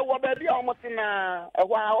sorry e wo ba bia o mo tena e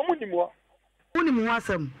wa o mo nimo uni mu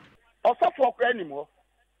asem osofo okra nimo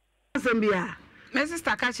asem bia my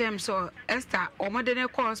sister catch him so Esther omode ne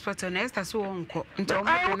call hospital na Esther so wonko nti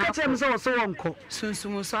omode na catch him so wonko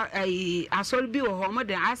sunsum so asori bi wo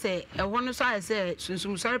omode ase e ho no so ase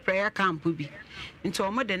sunsum so prayer camp bi nti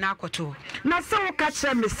omode na akoto na se wo catch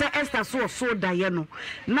him se Esther so da ye no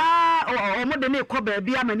na omode ne ko ba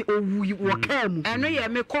bia ma ni owui wo ka mu eno ye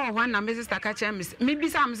me call ho na my sister catch him me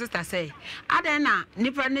bisa my sister say aden na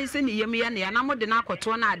nipa ne se ni yem ye na na mode na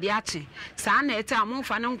akoto na ade ache sa na ete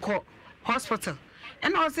amfa ne nko hospital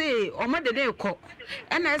and I say omode dey ko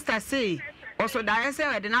and Esther say also da say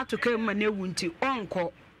we dey na to come na ewunti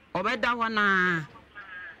onko obeda ho na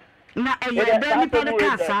eye da ni pa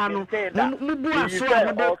ka sa no mu bu aso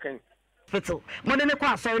a no hospital mo de ne ko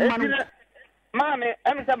aso ma no mame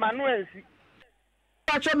em se manu ensi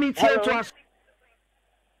pacho mi tie to aso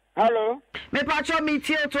hello me pacho mi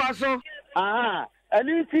tie to aso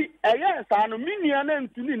ani ti eye sa no minia na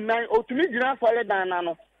ntuni nan otumi gira fole dan na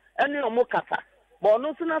no ene omo kata bo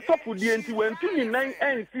no so na sofu die nti wantuni nan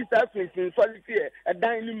ensi sa finfin solifie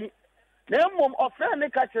edan ni mu na emom ofra ne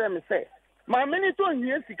ka kire me se ma meni to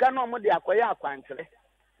hie sika na omo de akoye akwankire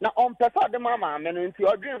na on pesa de mama me no nti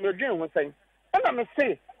odwen ho sen na me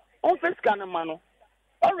se on fiska na ma no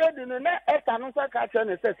o already no na Esther no so ka che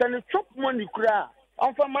ne say send chop money kura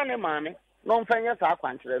on for money mame no mfanya sa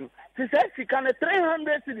akwankyere no ti say sika ne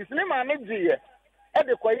 300 cedis ne mame giye e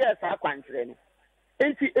de koye sa akwankyere no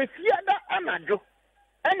enti efiada anajo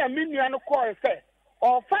ana minua no call say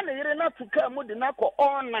o fa ne yire na tuka mu de na ko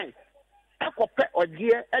online akopɛ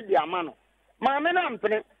ɔgye e de ama no mame na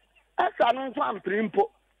mpene asa no nso ampere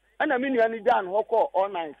mpo ana minua ni gya no hɔ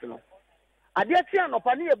online no ade tia no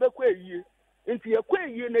pa ne yebekɔ eyie nti yekɔ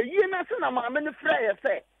eyie na eyie na se na mame ne frɛ ye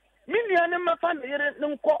sɛ minua ne mafa ne yire ne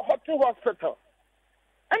nkɔ hospital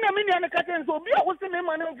ana minua ne ka ten so obi a wo se me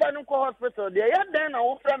ma ne mfa ne nkɔ hospital de ya den na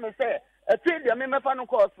wo frɛ me sɛ eti de me mefa ne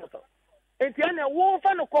nkɔ hospital enti ana wo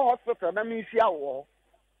fa ne kɔ hospital na me fia wo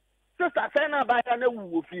sister sɛ na ba ya na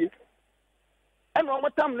wuwo fie ana o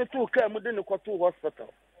matam ne to ka mu de ne kɔ to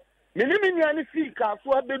hospital minua ne fi ka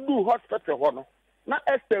so abedu hospital hɔ no na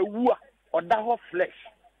Esther wu a ɔda hɔ flesh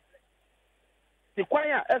ti kwan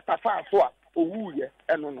a Esther fa so a owu ye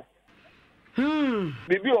ɛno no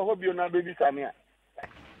bibi wɔ hɔ bio na baby same a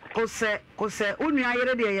kosɛ onua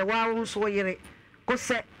yere de ye wa wo so yere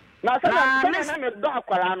kosɛ na sɛ na me dɔ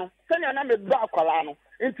akwara no sɛ na me dɔ akwara no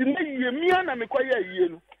enti na yie mia na me kɔyɛ yie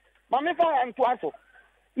no ma me fa anto aso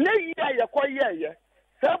na yie a ye kɔyɛ ye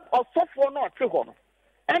sɛ ɔsɔfo na ɔte hɔ no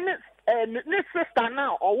ɛne ne sister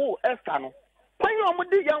na ɔwo Esther no kwan a ɔmo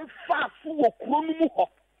de yɛn fa so wɔ kuro no mu hɔ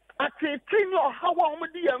atete ne ɔhaw a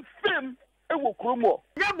ɔmo de yɛn fam wɔ kuro mu hɔ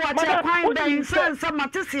ya bo acha kwan da insense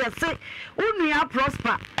matese yɛse onua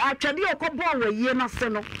prosper atwade ɔkɔbɔ wɔ yie na se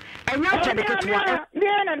no ɛnya atwade ketwa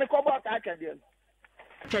ne na me kɔbɔ sa atwade no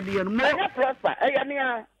atwade no mo ɛnya prosper ɛyɛ ne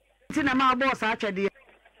a ti na ma bɔ sa atwade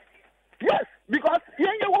yes because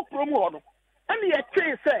yɛn yɛ wɔ kuro mu hɔ no ɛne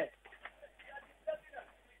yɛtee sɛ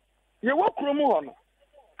yɛ wɔ kuro mu hɔ no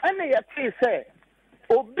ɛne yɛtee sɛ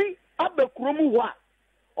obi aba kuro mu hɔ a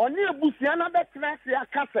ɔne abusua na bɛtena ase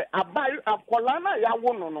aka sɛ abayi akɔla na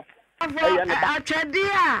yawo no atwade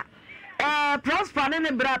a prosper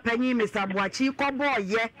ne bra panyi Mr. Boachi kɔbɔ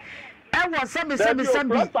yɛ ɛwɔ sɛbi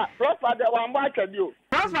prosper de wa mbɔ atwade o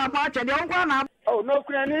prosper mbɔ atwade ɔnkɔ na oh no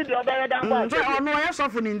kura ni de ɔbɛyɛ da mbɔ atwade ɔno ɔyɛ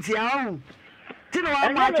sɔfo ne ntia ɔho ti na wa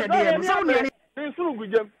mbɔ atwade mo sɛ ɔno ni suru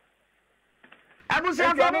gudem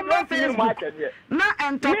abusia fa mo Facebook na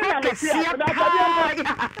entɔkɔ kɛseɛ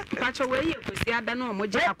paa pacho we kwesi ada no mo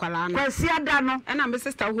gye akwala no kwesi ada no na me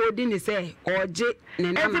sister holding ni say oje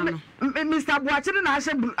ne nana no Mr. Boachi na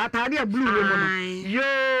ahye atade blue wo mo no yo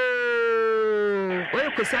we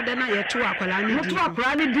kwesi ada na ye to akwala ni to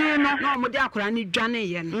akwala ni din no na mo de akwala ni dwane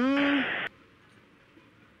ye no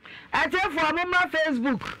atefo mo ma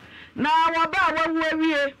Facebook na waba wawu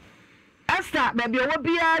awie Esther baby owo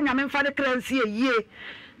bia nyame mfa de kransi eyie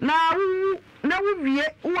na wu wie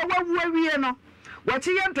wawu awie no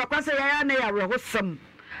wachi ye ntokwa se ya na ya reho sam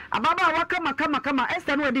ababa wa kama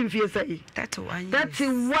Esther no odi mfie sai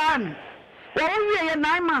 31 wo wie ye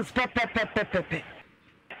 9 months pepe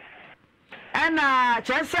ana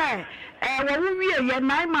chese wo wie ye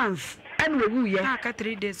 9 months and wo wie aka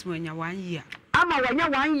 3 days wanya 1 year ama wanya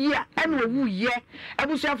 1 year and wo ye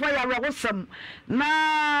abusuafo ya reho sam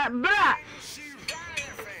na bra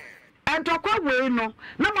entokwa we no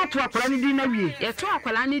na moto akwala ni din na wie ye to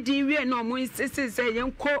akwala ni din wie no mo insisi say ye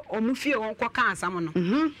nko omufie wonko ka asam no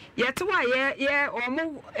ye to wa ye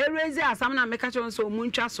omo erezi asam na meka cho so omu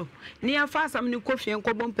ntwa so ne ye fa asam ni kofie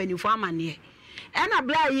nko bompanifo amane e na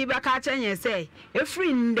bla yi ba ka chenye say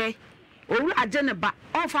efri nde owu aje ne ba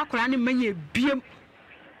on fa akwala ni manye biem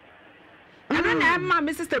ana na ma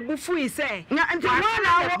me sister bufu yi say na nti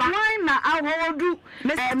why na ahodu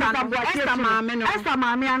Mr. Boachi Esther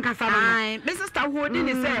maame ankasa no me sister holding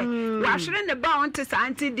ni say wa hwere ne ba on te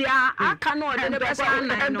santi dia aka no ode ne be sha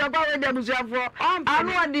nan no ndaba we de busuafo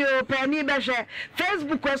anu ode o pani be hwe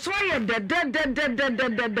Facebook so ye de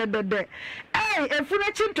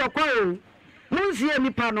efuna chintokwa o munzie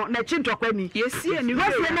nipa no na chintokwa ni yesie ni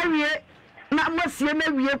na mosie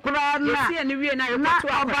na wie kura na yesie ni wie na ye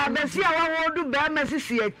koto aba besi a wawodu ba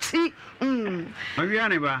masisi achi Awia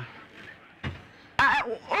ne ba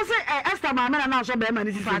o se Esther maame na so be ma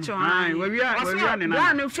ni sisi ai wawia ne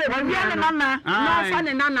na no fe wawia ne nana no fa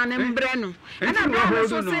ne nana ne mbre no na bra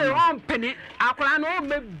so se on pene akwala no o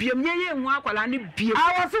be biem ye hu akwala ne biem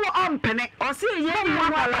a wo se on pene o se ye hu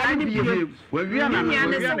akwala ne biem wawia na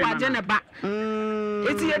ne se waje ne ba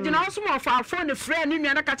eti ye gina so mo fa phone ne frɛ ne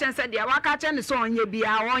nua na ka chen se dia wa ka chen ne so onye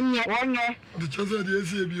bia onye de chese de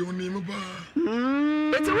esi bi oni mo ba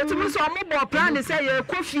eti wuti so mo bo plan ne se ye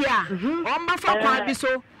kofi a on ba fa kwa bi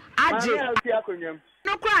so aje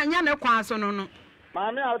no kwa anya ne kwa so no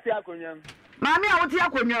maame a oti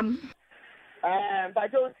akonyam ba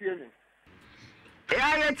jo tie mi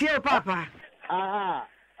ya ye tie papa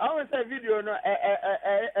want to say video no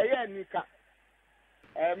nika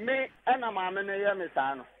me ana maame no ye me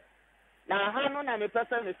saa no na ha no na me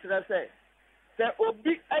pese me kire say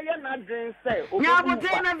obi eye na dwen say obi nya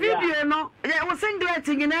bote na video no wo singlet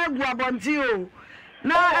ngina egu abonti o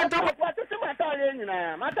na eto tete mata ye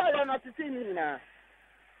nyina mata ye no tete nyina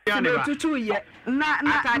ya ne ba tutu ye na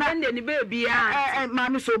aka de ni baby a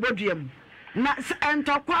maame so boduam na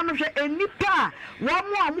entokwa no hwe enipa wo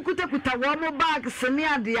mo amukutakuta wo mo bag sene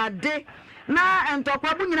ade na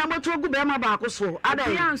entokwa bu nyina moto ogu be ma ba akoso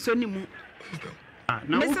adai anso ni mu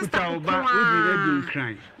na ukuta oba odi radio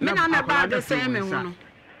cry me na ba de say me hu no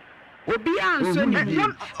obi anso ni mu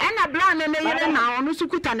na bla na yere na onu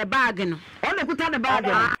sukuta ne bag no ona kuta ne bag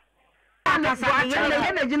no ana sa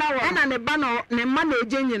yele na gina wo na ne ba no ne ma na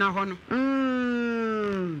eje nyina ho no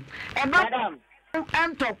eba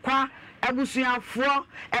entokwa abusuafo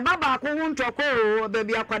eba ba ko hu ntoko o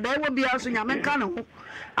baby akwada wo bia so nyame nka ne ho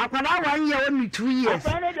akwada 1 year only 2 years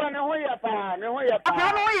akwada ne ho ya pa ne ho ya pa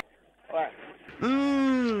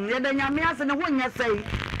ya da nyame ase ne ho nya sei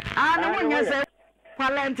ne ho nya sei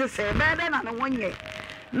kwalente se be de na ne ho nye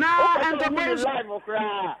na entoko live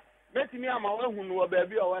okra betimi ama wa hu no ba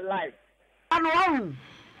bi o live ano hu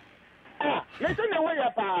le se ne ho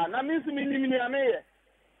ya pa na mi su mi ni mi ame ye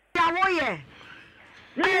ya wo ye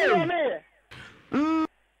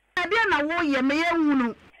Abia na wo ye me ye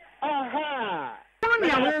hunu. Aha. Hunu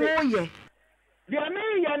ya wo ye. Dia me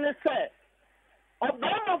ye ne se.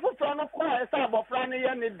 Obama foforo no kwa esa abofra ne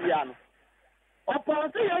ye ne dia no.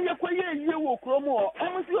 Oponse ye ye koye ye wo krom o.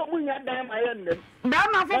 Omo si omunya dan ma ye ndem. Da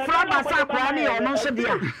ma foforo ba sa kwa ne ono so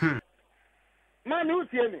dia. Ma ne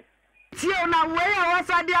utie me. Tie na we ya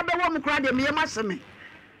wasa dia be wo mu kra de me ye ma hye.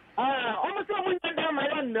 Omo si omunya dan ma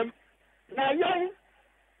ye ndem. Na ye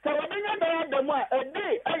so wabenya da mu a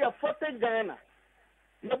day aya 40 Ghana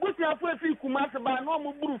na busia fo afi kumase ba no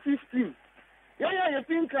mo buru 15 ye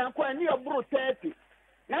fin kan kwa ni buru 30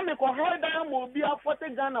 na me ko hoda mo obi a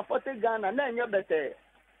 40 Ghana na enye bete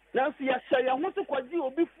na so ya hye ya ho to kwaji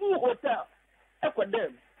obi full hotel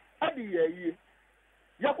ekodem abi ye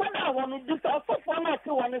ya kwada ho no du sa fofo na ke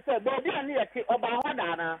woni se ba obi ani ye ke oba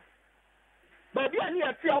hoda na ba obi ani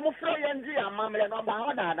ye ti omo fra ye nji amamre na oba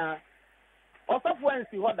hoda na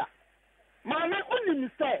Osafwensi hoda. Mama oni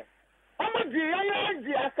say. Omo di ya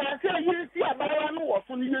di asase yesi abawa no wo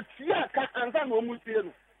so ni yeti aka anza na omutie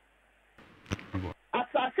no.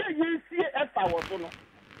 Asase yesi efa wo so no.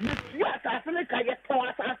 Yeti asase ne ka ye to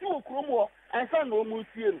asase okrom wo anza na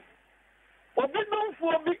omutie no. Obi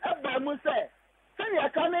donfo bi aba mu say. Say ya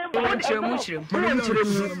ka na ba chiremu.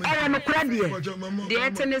 Aya no kura de. De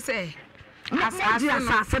etene say.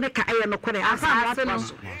 Asase ne ka aya no kura. Asase no.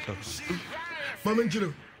 Mama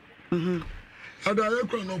nchire. Ada ya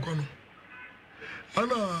kwa no kwa no.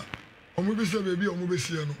 Ana omu bi se bebi omu be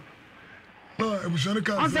sie no. Na ebusuane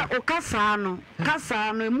ka. Oza okasa no.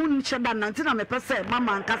 Kasa no emu nche da nanti na mepese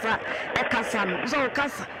mama nkasa e kasa no. So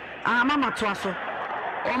okasa. Mama to aso.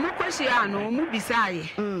 Omu kwashi ano omu bisaye.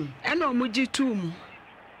 E na omu jitu mu.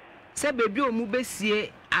 Se bebi omu be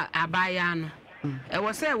sie abaya no. E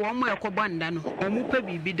wo se wo mo ekobo nda no. Omu pe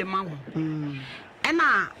bibi de ma ho. E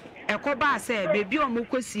na ekoba se bebi omu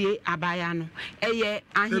kwasie abaya no. Eye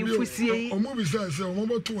ahimfusie. Omu bisa se omu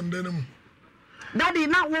boto nda ne mu. Daddy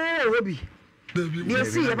na wo obi.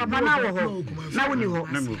 Yes, see, papa na wo ho. Na wo ni ho.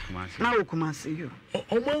 Na wo kumase yo.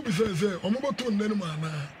 Omu bisa se omu boto nda ne mu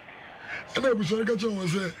ana. Ana ebusuane ka che won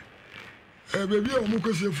se bebi omu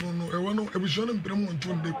kwasie fun no e wo no ebusuane mpem won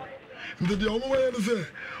to nda. Ndidi omu wa ye se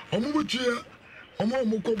omu butua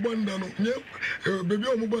omu ko banda no nye bebi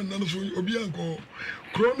omu banda no so obi anko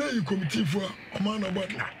krona yi committee fo omu na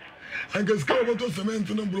banda anga ska oboto cement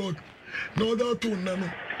no block na oda to na no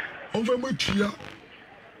onfa matua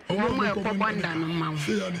omu ko banda no ma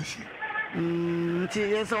se ya nesi nti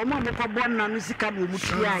yes omu ko banda no sika no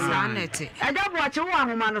mutua ya anete eja bo ache wo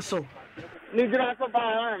ahoma no so ni gira so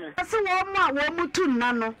ba me ase wo mu a wo mutu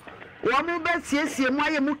na no wo mu be siesie mu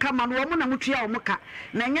aye mu kama no wo mu na mutua wo mu ka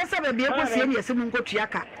na nye se be ekosie ne yesi mu nkotua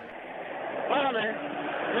ka mama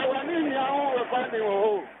me wa ni ya ho we kwa ni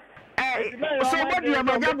wo so bodia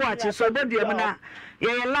majabo ache so bodia mu na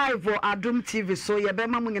ye live for Adum TV so ye be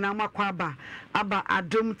ma mu nyina makwa aba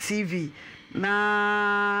Adum TV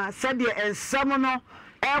na said ye ensam no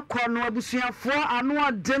ekọ no abusuafo anu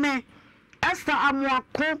odene Esther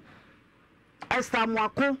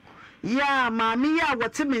Amuako ya mami ya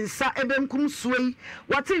wati minsa ebenkum suei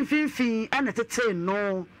wati mfinfin ene tete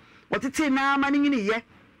no wati na amani nyini ye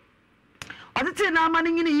wati na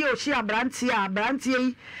amani nyini ye oshi abrantie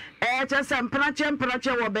yi chese mprache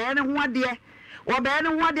wo be ne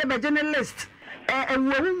ho ade beje ne list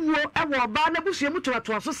ewuwo ewo ba na busua mu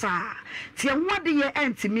to so saa tie ho ade ye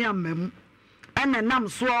antimi amam ene nam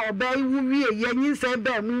so oba iwu wie ye nyinsa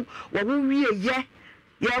ba mu wo wo wie ye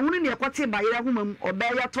ye hunu ne ekote ba ye homam oba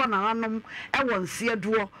ye to na nanom ewo nse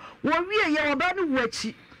do wo wie ye oba ne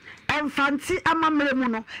wuachi emfanti amamre mu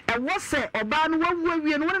no ewo se oba no wawu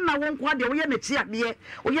awie no na wo nko ade wo ye na chi ade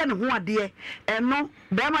wo ye ne ho ade eno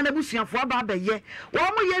ba ma na busuafo aba ba ye wo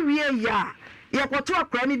mo ye wie ya ye kwoto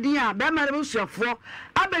akra ni din a ba ma na busuafo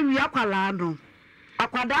aba wie akwala no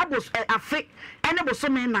akwada bos afe ene boso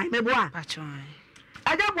me nan mebo a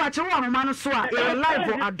aja bo ache wo amama no so a e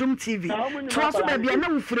live on Adum TV to so ba bia na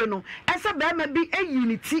wufure no ese ba ma bi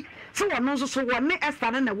eyiniti se wo no so wo ne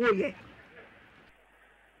Esther na wo ye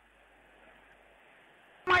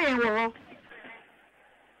maye wo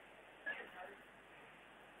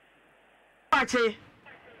ache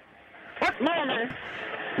mama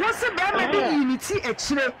what's the ba bi unity e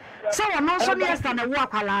kire se wo no so ne Esther na wo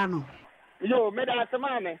akwala no yo me da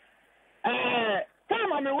mama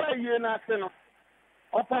time me wa yie na se no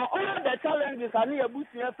upon all the challenges ani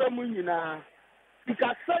abusia famu nyina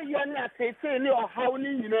because say ye na tete ni ohaw ni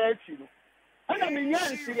nyina achi no ana me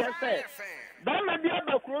nyansi ye se ba ma bia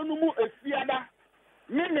ba kuro no mu efiada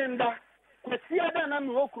minenda kwasiada na me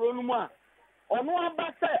okuro no mu a ono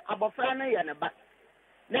aba se abofra na ye ne ba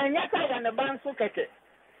na nyata ye ne ba nso keke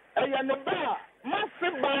ye ne ba ma se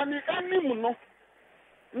ba ni anim no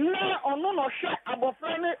na ono no hwe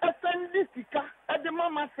abofra ne esendi sika ede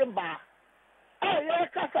mama se ba ye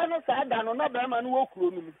kasa no sa da no na ba ma no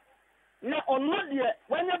okuro no mu na ono de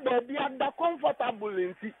wanya ba bia da comfortable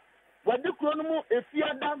nti wade kuro no mu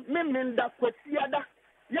efiada memenda kwasiada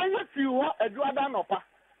ye fi ho eduada no pa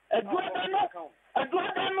eduada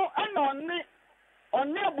no ana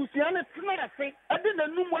onne abusua ne tena ase ade na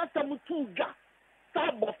numu asam tuga sa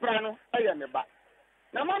abofra no aye ne ba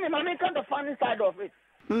na mama can the funny side of it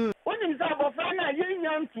When is abofra na ye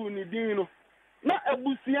nyantu ni din no na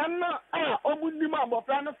abusia na a omunim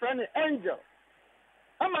abofra no friend Angel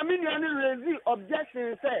ama me nua ne raise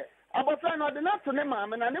objection say abofra no de not to ne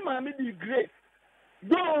maame na ne maame di great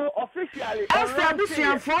though officially Esther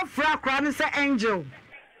abusia for fra kra ne say Angel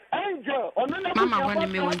ono na mama wani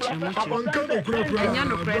me wonche mo anya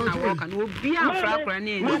no kra na wo kan obi a fra kra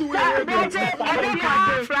ne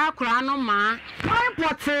fra kra no ma my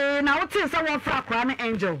na what is our fra kra ne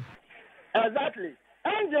Angel exactly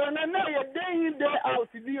Angel na ye day out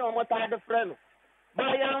di on what the friend but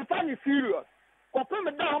I am funny serious ko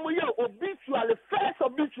me da mo ye obitually first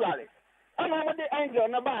obitually and I'm the Angel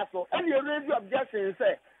na ba so and you raise objection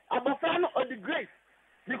say abofra no of the grace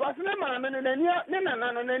because ne mama ne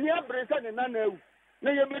nana no ne abresa ne nana ewu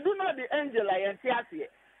na ye bedu na the Angel I ase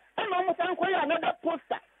and I'm san ko ya another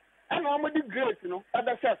poster and I'm the grace no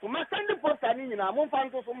other chef ma send the poster ni nyina mo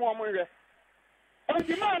fan to so mo hwe and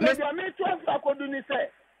the man na me trust akodu ni say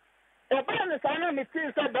e ba ne sana me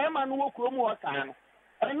tin say ba ma no wo kuro mu o san no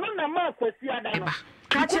and na ma kwasi ada no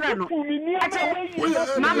kachira no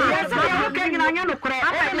mama okay nyina nya no kore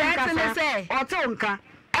o say o to nka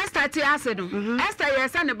Esther ti ase no Esther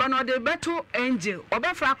yesa ne ba no de beto Angel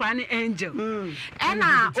obefra kwa ne Angel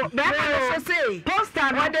ena be ma so say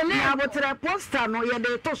poster no de ne abotre poster no ye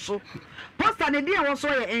de to so poster ne dia wo so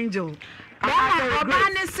ye Angel oba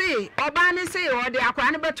ne say o de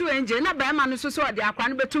akwa ne beto Angel na be ma no so o de akwa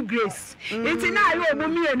ne beto Grace iti na ayo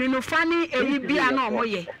omumienu no fani eyi bia na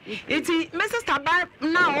omoye iti Mrs. Taba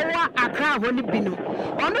na owa Accra ho ne bi no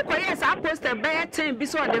ono koye sa poster be 10 bi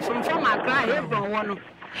so o de from Accra Hebron wo no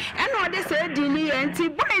ena odi say di ni ye nti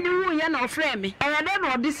boy ni hu ye na ofre me e de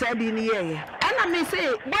na odi say di ni ye ena me say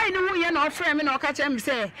boy ni hu ye na ofre me na okache me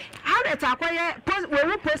say how that akoye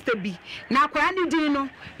we poster bi na akwa ni di no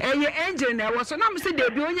ye Angel na wo so na me say de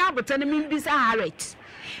bi onya abota na me bisa Harriet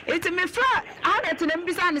it me fra Harriet na me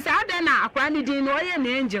bisa ni say how na akwa ni di no ye na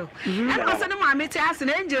Angel ena so na ma me ti ase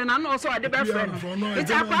na Angel na no so ode be frɛ no it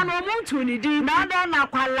akwa no mo ntu ni di na da na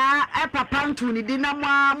kwala e papa ntu ni di na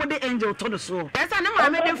mo de Angel to do so esa na ma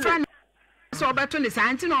me de fra so obeto ni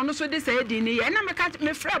santi no no so de say di ni ye na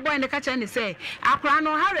me fra boy ne ka che ni say akwa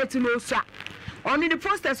no Harriet no so oni the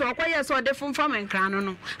posters okoye so de from enkran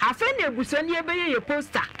no afa na ebuso ni ebe ye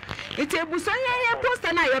poster ite ebuso ye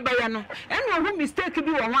poster na ye ba ye no eno hu mistake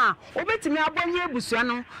bi wo ho a obetimi abonye ebuso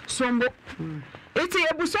no sombo ite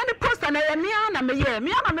ebuso ni poster na ye na me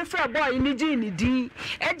na me fra boy ni gi ni din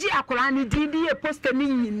eji akora ni din di ye poster ni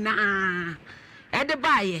nyina ede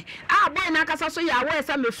baye boy na kasa so ya we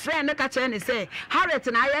say me friend ka che ni say Harriet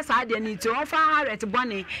na yes ade ni ti ofa Harriet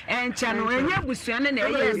boni enche no enye busua ne na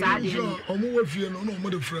yes ade ni omo wa fie no no mo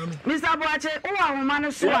de fra no Mr. Boache wo ahoma no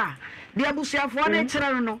so a de abusuafo na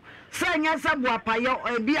kyerɛ no sɛ nya sɛ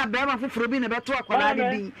boapayɔ bi a bɛrima foforo bi na bɛto akwadaa ne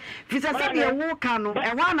din fisɛ sɛ deɛ wo ka no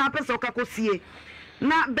ɛhɔ na apɛ sɛ wokakɔsie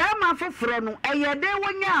na bɛrima foforo no ɛyɛ de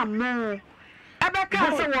wonya amo ɛbɛka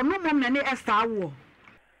sɛ wɔno mom na ne Esther awo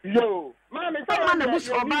yo mama na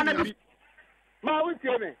busu ɔba na bi ma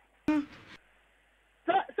wotie me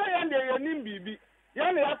sɛ yɛn deɛ yɛnim biribi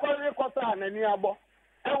yɛn ne yɛkɔre kɔsa n'ani abɔ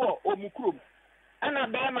ɛwɔ omukurom ɛna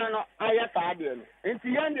bɛrima no ayɛ saa deɛ no nti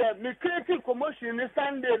yɛn deɛ me creative commotion ne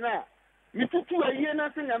Sunday na me tutu ayie na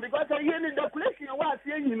se nyam because ayie ne decoration wɔ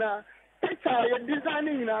aseɛ nyinaa picture yɛ design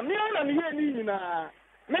nyinaa me na me yɛ ni nyinaa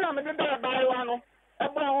me na me de da baayewa no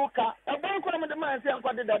ɛbɔ ho ka ɛbɔ nkɔ me de ma nse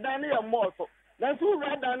nkɔ de dadan ne yɛ mmɔɔ so na nso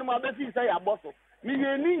wura dan no ma bɛfi sɛ yɛ abɔ so me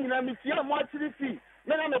yɛ ni nyinaa me fia mo akyiri fi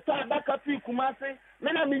me na me tɔ adaka fi kumase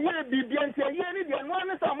me na me yɛ bibia nti ayie ne deɛ no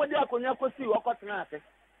ane sɛ ɔmo de akonnwa kɔsi wɔkɔtena ase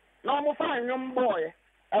na ɔmo fa anyom bɔɔyɛ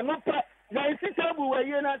ɛno pɛ na esi table wɔ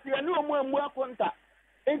ayie na ase ɛne ɔmo amu akonta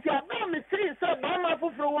nti abɛn me tiri sɛ bɛrima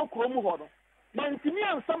foforɔ wɔ kurom hɔ no na ntumi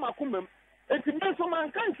ansam akoma mu nti me nso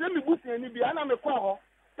manka nkyerɛ me busuani bi ana me kɔ hɔ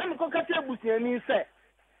na me kɔka kyerɛ busuani sɛ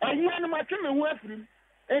ayie no matwe me ho afiri mu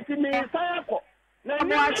nti me nsan akɔ na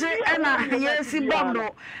aboakye ɛna yɛsi bɔm no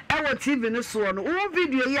ɛwɔ TV no soɔ no wo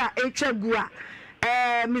video yi a ɛtwa gu a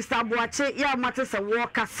Mr. Boache ya mate sɛ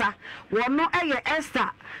wɔkasa wɔno ɛyɛ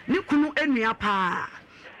Esther ne kunu enua paa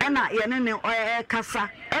ɛna yɛne ne kasa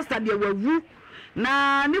Esther deɛ wawu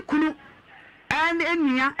na ne kunu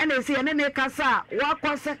enua ɛna esi yɛne ne kasa a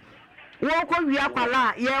wakɔsɛ wɔkɔ wi akwala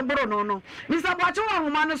a yɛboro no Mr. Boache wɔ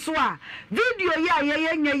homa no so a video yi a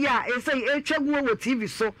yɛyɛ yi a ɛsɛ ɛtwa gu wɔ TV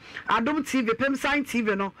so Adom TV Pemsan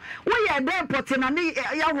TV no woyɛ dɛ pɔte na ne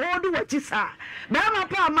yɛhodo wɔkyi saa bɛrima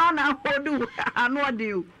pa ama na ahodo ano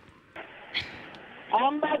ade o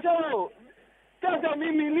ambajo tata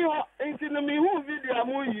mimi ni ho nti no mi hu video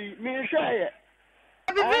mu yi mi hwɛ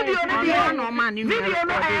video no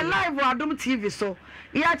live wɔ Adom TV so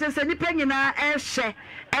ya kyerɛ sɛ nipa nyinaa ɛhyɛ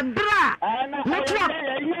ɛbra moto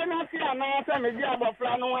yɛ na si ana sɛ me di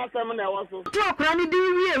abɔfra no asɛm na ɛwɔ so to akora ne di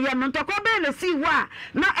wie yɛ no ntɔkɔ bɛɛ na si hɔ a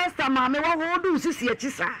na Esther maame wɔ hɔ do sisi akyi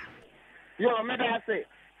saa yo me da se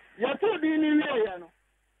yɛ to di ni wie yɛ no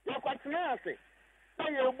yɛ kwatena ase na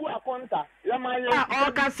yɛ bu akonta yɛ ma yɛ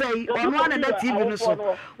ɔka sɛ ɔno ana da TV no so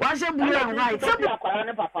wahyɛ blue and white sɛ akwara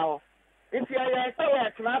ne papa hɔ nti yɛ sɛ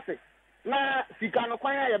yɛ tena ase na sika no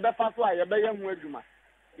kwan a yɛbɛfa so a yɛbɛyɛ ho adwuma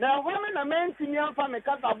na ɛhɔ me na mantimi amfa me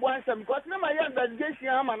kasa boa nsɛm because ne ma yɛ investigation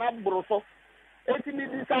ama no aboro so enti me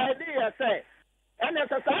decide yɛ sɛ ɛnɛ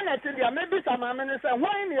sɛ saa na ɛte deɛ mebisa maame ne sɛ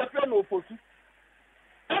hwan ne yɛfrɛ no Ofosu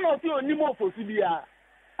ɛna ɔte onim Ofosu biara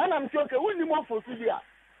ɛna mte oke wonim Ofosu bi a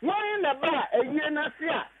hwan na ba a ayie no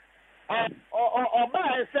ase a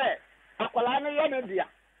ɔbaa sɛ akwalaa no yɛ ne dea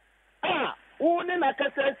a wo ne na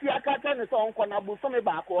kasa si aka kyɛ ne sɛ ɔnkɔ na bosome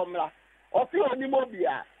baako ɔmmra ɔte onim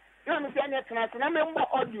obiara na me sɛ ne tena me mbɔ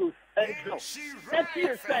audios ɛnkyerɛ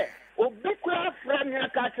ɛtie sɛ obi kura frɛ me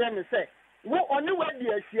aka kyerɛ me sɛ wo ɔne wadi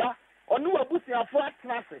ahyia ɔne wabusuafo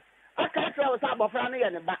atena ase aka kyerɛ wo sɛ abɔfra no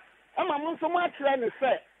yɛ ne ba ama mo nso mo akyerɛ ne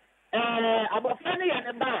sɛ abɔfra no yɛ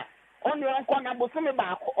ne ba a ɔne ɔnkɔ na bosome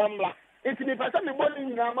baako ɔmmra nti mepɛ sɛ mebɔ ne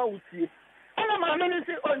nyinaa ma wotie ɛna maame no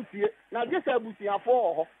sɛ ɔntie na gye sɛ abusuafoɔ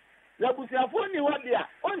wɔ hɔ na abusuafoɔ ni hɔ de a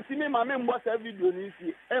ɔntimi ma me mbɔ saa video no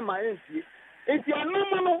nsie ɛma ɛnsie nti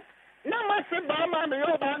ɛno no na mase baa ma me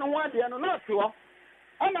yɛ ɔbaa no ho adeɛ no na ɔte hɔ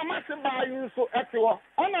ɛna mase baa yi nso ɛte hɔ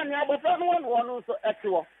ɛna ne abɔfra no wɔ no hɔ no nso ɛte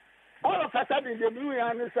hɔ ɔlɔ kasa de deɛ mi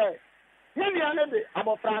wia ne sɛ ne nua no de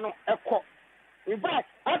abɔfra no ɛkɔ in fact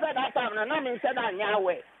after that time na me nhyɛ da nyɛ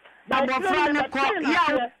awɛ abɔfra no kɔ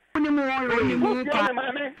yɛ onim wɔn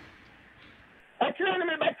pa ɛkyerɛ no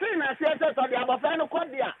me bɛtee na aseɛ sɛ sɛ de abɔfra no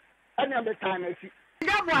kɔ de a ɛna metaa n'akyi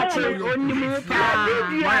Boache onimu pa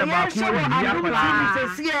video ya show Adom TV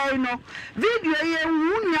sesiye no video ye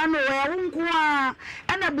nwunua no e wonko a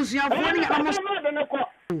ana busuafo ne ya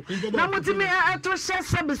na mutimi eto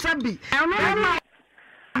hye sabi eno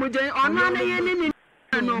muje ona na ye ni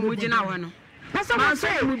no mujina wa no na so ma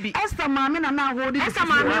say Esther maame na na ho de Esther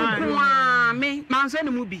maame nko a me man so ne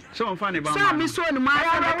mu bi so on fa ne ba so mi so ne ma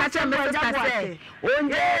ya ka che me say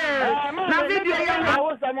onje na video ye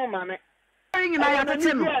wo samo maame nyina ya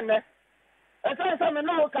tete no ɛsɛ me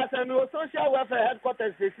no kasa no social welfare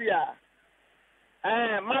headquarters sesi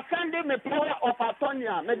a ma sande me power of attorney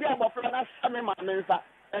a me dia abɔfra na hye me ma me nsa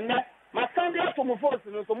ɛnɛ ma sande ato mo force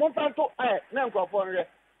no so mo fa to na nkɔfo nre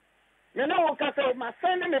me no kasa ma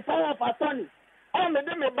sande me power of attorney a me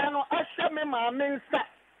de me ba no ahye me ma me nsa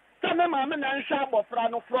sɛ me ma me na nhye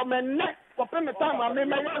abɔfra no from ɛnɛ kɔpɛ me ta ma me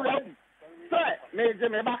yɛ ready sɛ me je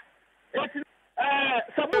me ba eti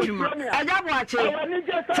Aja boache.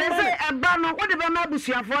 Say eba no wo de be ma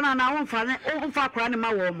busuafo na na wo mfa kora ne ma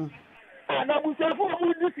wo mu. Ada busuafo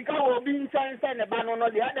wo du sika wo bi nchan say ne ba no no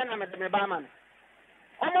de ada na me ba ma no.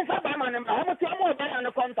 Omo fa ba ma ne ma omo ti omo ba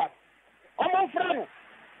na contact. Omo fra no.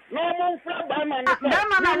 No omo fra ba ma ne. Ba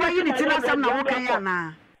ma na wa yi ni ti na sam na wo kan ya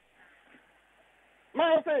na.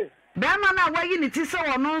 Ma say Bema na wa yi ni ti se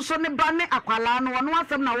wono nso ne ba ne akwala no wono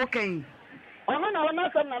asem na wo kan. Ono na wono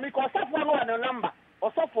asem na mi ko sofo no wa ne number.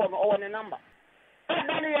 Osofo no o ne number.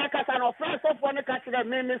 Adani ya kasa no friend sofo ne ka kire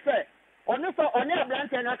me say. Oni so oni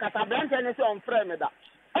abrante na kasa abrante ne se on friend me da.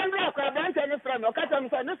 Only akwa abrante ne friend o kasa mi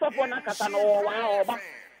so ne sofo na kasa no wa oba.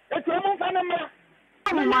 Eti mo fa ne mra.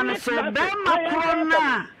 Mo man so bema kro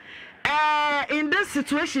na in this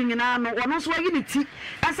situation no wono so wa yi ni ti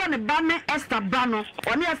asa ne ba ne Esther ba no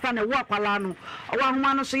oni Esther ne wo akwala no wa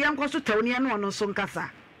homa no so yenko so tawni ne wono so nkasa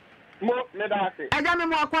mo me da ase aja me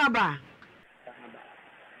mo akwa ba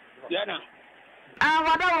yana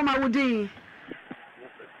wada wo ma wudin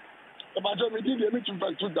About me did me to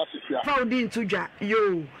back to that sia. Fa wudin to dwa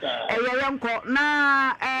yo yenko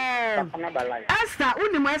na Esther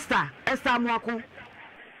unim Esther mo akon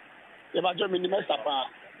About me ni Esther pa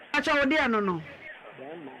acha wo dia no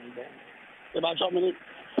About me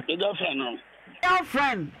the girlfriend no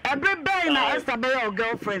girlfriend every day na Esther be your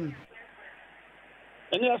girlfriend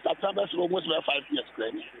and Esther travels almost 5 years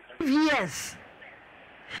crazy 5 years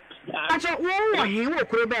acha wo he wo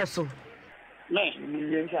kuro be so me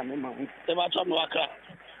yenka me ma about me waka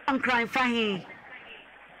I'm crying for him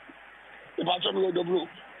about me do blue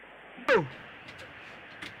oh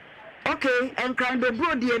okay and crying the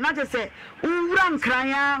bro dey not to say unwura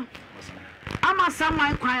nkran ama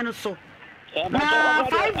saman kwan no so na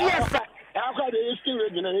 5 years how can they still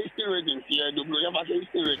reading here do blue you have to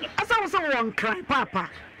still reading asa wo so won cry papa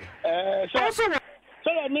also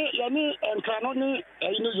so yani nkran no ni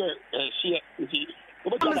you know share nti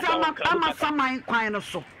ama saman kwan no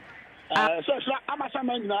so so ama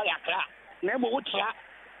saman na yakra na mo wotra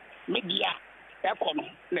media ekono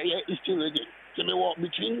na ye still reading so me walk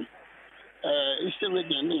between still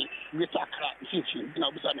reading ni greater crack fifi na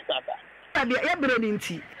obisa me tata ya bere ni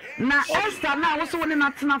nti na Esther na wo so woni na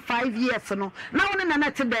tena 5 years no na woni na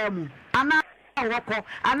net da mu ana woko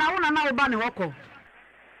ana wona na wo ba ne woko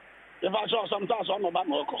if I saw sometimes on no ba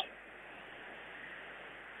me woko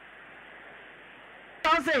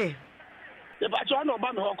say if I saw no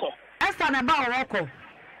ba me woko Esther na ba woko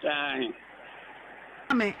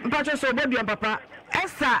ame mpacho so obodu papa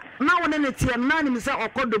Esther na woni ne tie na ni mi se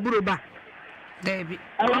okodo buroba Debi.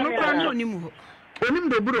 Ono kwa no ni mu ho. Onim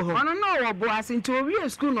do buro ho. Ono no wo bo asinti owie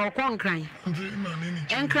school no okọ nkran.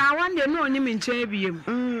 Nkran wan de no onim nche biem.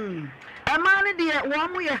 E ma ne de wo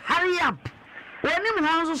mu ye hurry up. Onim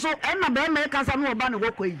ho nso so e na be me kasa no oba ne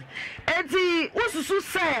hokọ yi. Enti ususu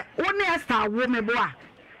se woni Esther wo me bo a.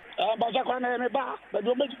 Ba ja kwa na me ba. Ba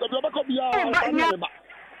do ko bia me ba.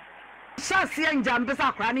 Sase njambe sa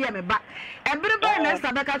akra ne ye me ba. Ebere ba na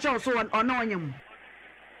Esther be ka cho so ono onyem.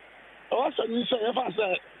 Also, you say if I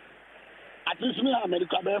say at least me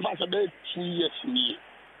America, if I say 2 years me.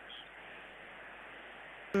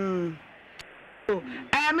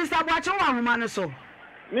 Mr. Watcher, one man so.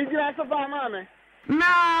 Nijira so fa ma me.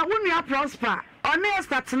 Na when you prosper, honest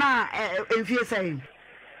that na in fear saying.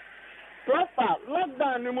 Prosper,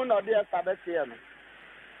 lockdown ni mu na dey establish here no.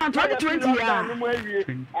 2020 ya.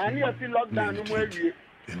 Ani you see lockdown ni mu awie.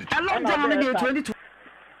 Lockdown ni 2020.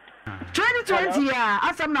 2020 ya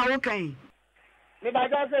asam na wokan me ba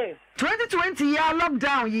ga say 2020 ya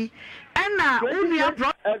lockdown yi na unia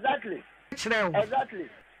exactly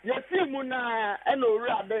you see mu na na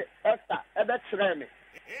owura be Esther e be kire me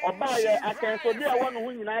oba ye akenso bi e wonu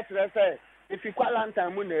hu nyina kire say if you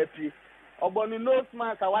quarantine mu na api obonu nose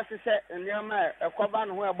mask awahyehe nyama ekoba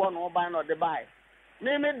no ho ebo no ba no de bai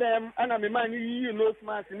me dem ana me man yi nose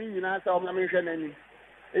mask ni nyina say o ma me hwe nani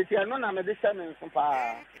eti ano na me de shamen so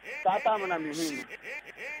pa tata mo na me hu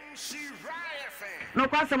no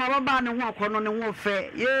kwase ma baba ne ho akono ne ho fe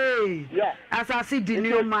ye asasi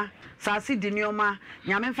dinioma sasi dinioma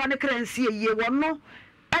nyame mfa ne kransi ye wono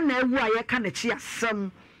na ewu aye ka na chi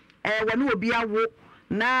asem wone obi awo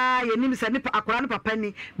na yenim se ne akora ne papa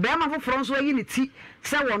ni be ma foforo nso ayi ne ti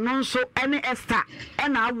se wono nso ene Esther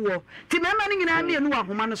na awo ti me ma ne nyina me enu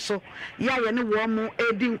ahoma no so ya ye ne wo mo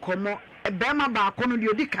edi nkomo bema ba kono de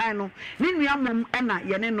odi kan no ne nua mom na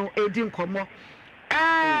ye ne no edi nkomo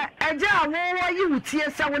eje awo yi wutie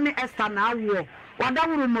se wo ne Esther na awo wada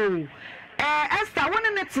wuru mo Esther wo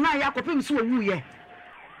ne tena ya kopim so wu ye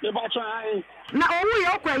e ba try na owu ye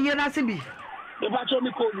okwa ye na se bi e ba try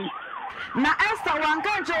mi ko bi na Esther wan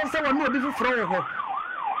kan che se wo no obi fufuro wo ho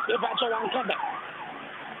e ba try wan ka da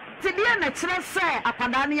Ti dia na kyerɛ sɛ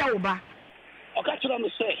akwadaa no yɛ wo ba. Ɔka kyerɛ me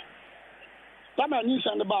sɛ tama ni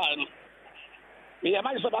sɛ ne baa no meyɛ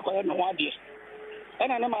ma sɛ bakɔyɛ ne ho adeɛ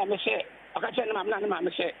ɛna ne maame sɛ ɔka kyerɛ ne maame na ne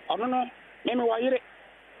maame sɛ ɔno no meme wɔ yere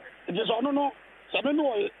nti sɛ ɔno no sɛ me ne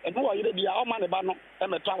wɔ yere bia ɔma ne ba no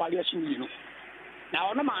ɛmɛtɔ awareɛ so mmienu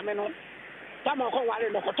na ɔno maame no tama ɔkɔ ware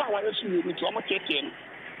no ɔkɔtɔ awareɛ so mmienu nti ɔmo tietie no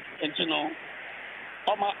nti no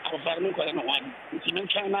ɔma abɔfra no nkɔyɛ ne ho adeɛ nti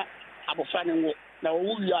mentwɛn na abɔfra no wo na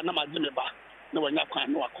ɔwo wie a na magye me ba na wanya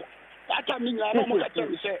kwan no wakɔ ata me nyinaa na ɔmo ka kyerɛ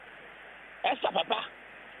me sɛ ɛsa papa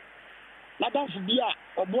na danfo bi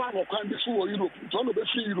a ɔboa no kwan bi so wɔ Europe nti ɔno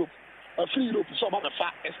bɛfiri Europe afiri Europe sɛ ɔba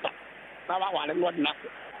bɛfa Esther na waware no ɔde nakɔ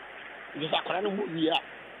nti sɛ akwadaa no wo wie a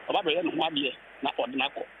ɔba bɛyɛ ne ho adeɛ na ɔde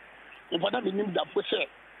nakɔ nipa na menim da po sɛ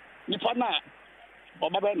nipa no a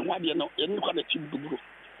ɔba bɛyɛ ne ho adeɛ no ɛne kɔ na tim duburo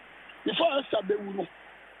before Esther bɛwu no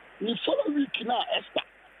ne follow week na Esther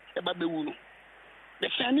ɛba bɛwu no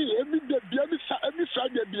mesane every day every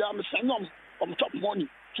Friday bia mesane on top money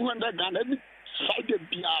 200 Ghana every Friday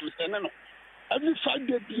bia mesane no every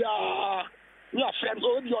Friday bia me a friend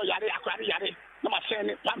oh your yare akwari yare na ma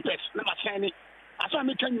sane pampers na ma sane asa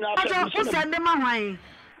me kan nyina Ajo send ma hwan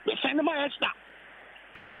mesane ma Esther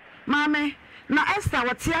Mame na Esther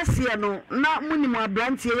wote asie no na munim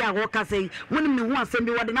abrantie ya wo kasa yi munim ne ho asem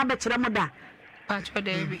bi wode na be kyerɛ mo da Pacho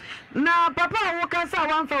David. na papa wo kasa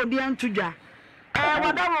wanfa odi antudwa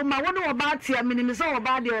wadawo ma wone wo ba tia minim se wo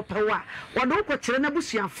ba de opewa wode wo kyerɛ na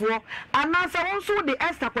busuafo anasa wo nso de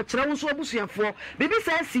Esther ko kyerɛ wo nso busuafo bibi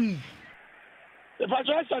sa asi e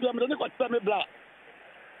Pacho Esther de me ne ko kyerɛ me bla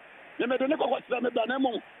ne me de ne ko kyerɛ me bla na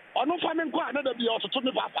mo ɔno fa me nkɔ ana da bia ɔtoto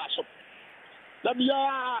me papa so da bia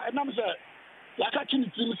enam sɛ ya ka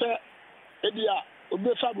chini tim sɛ ebia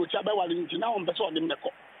obe fa go tia ba wale nti na on pese ɔde me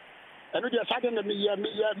kɔ ɛno de sa de me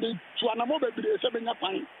me tu anamo bebre sɛ benya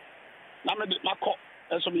kwan na me de makɔ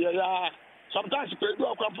ɛso me ya sometimes pe do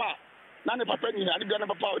akwa fa na ne papa ni ade bia ne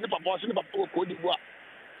papa ɔse ne papa ko di bua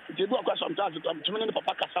nti do akwa sometimes to me ne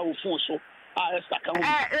papa kasa wo fon so a Esther kan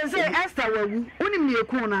wo say Esther wawu unim ne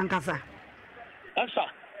ekun na nkasa Esther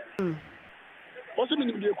o se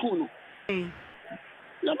minim de ekun no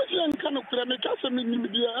na me say nka no kura me kasa minim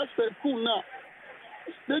de Esther ekun na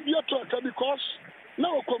they be a because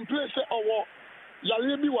now a complaint say oh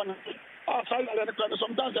yare bi won ah sai yare ne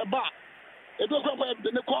sometimes a ba e do kwa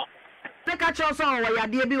de ne kwa te ka cho so wo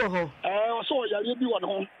yade bi wo ho so yare bi won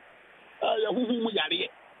ho ya huhu mu yare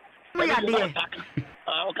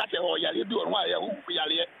o ka te o yare bi won ho ya huhu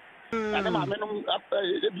yare na ma me no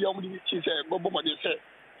e bi o mu di chi say bobo mo de say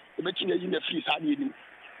e be chi yi na free sa de ni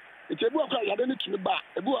e te bu akwa yare ne tumi ba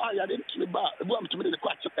e bu yare ne tumi ba e bu am tumi de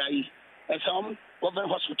kwa chepa yi some government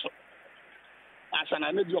hospital.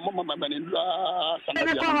 Asana ne bi o mama mama ne ndua sana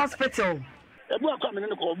ne ko hospital e bu akwa me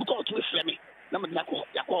ne ko bu ko to frɛ me na me na ko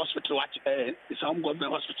ya ko hospital watch some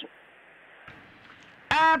government hospital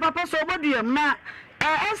papa so oboduam na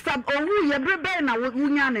Esther owu ye brebe na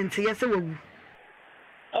wunya ne nte ye se wawu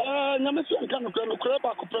nyame se nka no kra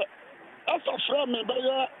ba ko pɛ Esther frɛ me ba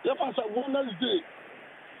ya fa sa Wednesday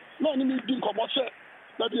na ni mi di nkomo sɛ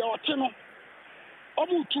na bia ɔte no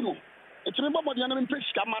ɔmu tu no etime bɔbɔ de na me pɛ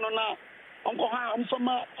sika ma no na onko ha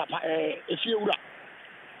amfama papa efie wura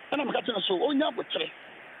ana me ka tena so onya botre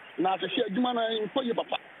na se sie adwuma na nkoye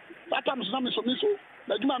papa ata me so na me so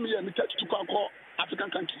na adwuma me ye me tatu kwa African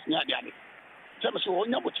countries ni ade ade se me so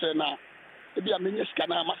onya botre na e bia me nya sika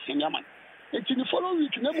na ma senya man enti ni follow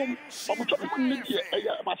week na mom obuto me kun ne die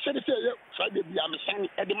ma se de se ye Friday bia me san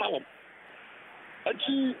e de ma wo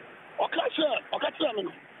enti oka tena me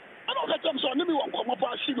no ana oka tena so ne me won komo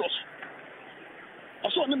pa serious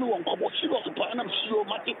aso ne me won komo serious pa na me sio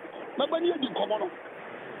mate na bani edi komo no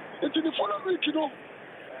enti ni follow week no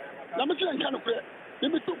na me tell nkan ko ne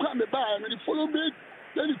me to kwa me ba no ni follow me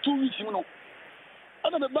any 2 weeks no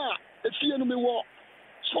ana me ba efie no me wo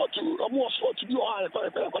sport omo sport bi o ha ko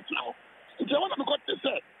tena ho enti wana me ko te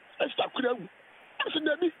say Esther kurawu ase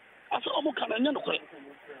dabi ase omo kana nya no ko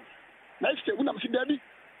na Esther wu na me dabi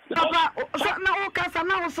papa so na o kasa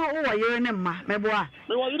na wo so wo yere ne ma meboa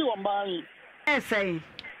me wo yiri won ba yi say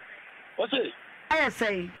o say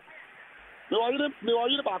say me wo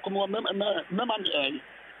yiri ba ko me man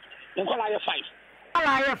nkola ye 5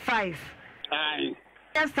 ala ye 5 ai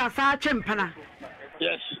Esther sa chempana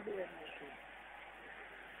yes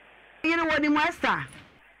yiri woni mo Esther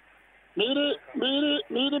me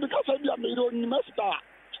because bia me oni master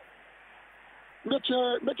me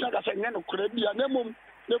ka say nya no kura bia na mom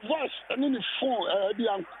the voice and in the phone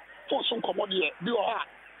bia phone so commodity bi o ha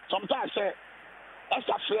sometimes say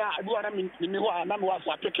Esther fair I do na me ho na me wa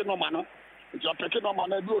for pick no ma no You're picking up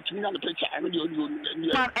on a good thing and the picture. I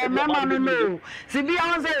mean, Mama, no. See, be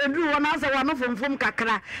I was a do one answer one from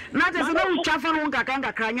Kakra. Not as no chaffer on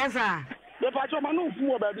Kakanga Kranyasa. The patron, I know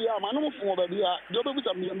for baby, I know for baby, you're with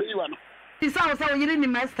a million. This house, how you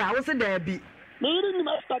didn't master. I was a debby. Maybe the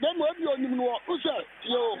master, then what you know, who said,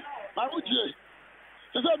 yo, I would say,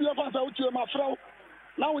 the Sabia pass out to my frau.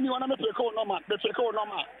 Now, when you want to make a call, no man, the call, no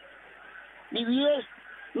man. Maybe,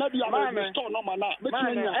 maybe I'm a store, no man.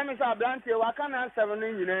 I'm a blanket, I can't answer an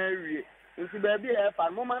engineer. If you baby have a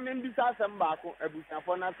moment, maybe some back, a bush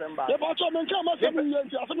for nothing. The patron come up 7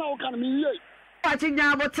 years, I know can be. Watching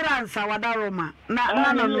now about trans, our Daroma.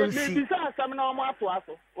 No, besides, some normal to us.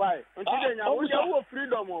 Why? Until then, I will show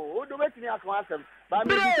freedom or the way to ask them. But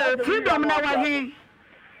freedom now,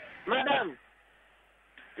 Madam.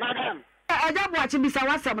 I don't watch him beside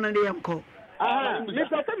what someone in the uncle.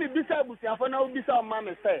 Mr. Tommy Bisa for no Bisa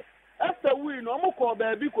Mamma say. After we no more call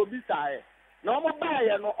baby could be sire. No more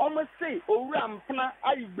buyer, no almost say, oh, Rampna,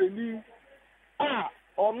 I believe.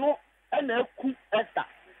 Or no, and a cook Esther.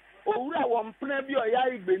 Owura won prebi o ya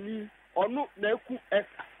igbeni onu na eku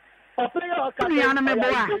esa papa ya ka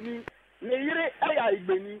igbeni ne yire aya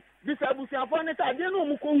igbeni bisabusiafo ne ta de no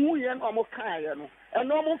mu ko hu ye no mo kan ye no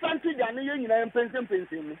eno mo fanti ja ne ye nyina pensem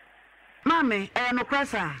mu mame no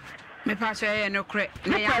krasa me pa so ye no kre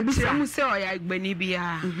na ya tire mu se o ya igbeni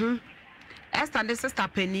bia Esther the sister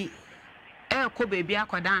Penny ko baby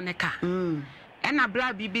akoda ne ka e na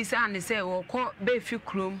bra BBC an se wo ko be fi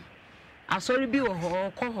krom asori bi wo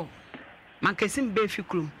ho ko ho mankesim be fi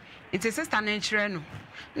krum it is sister na nchire no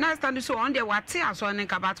na stand so on de wate aso ne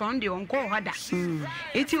kabat on de on ko hoda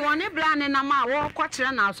iti one bla ne na ma wo ko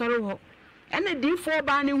kire na asori ho ene D4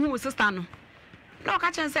 ba ne hu sister no no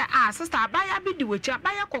ka chen say sister abaya bi di wechi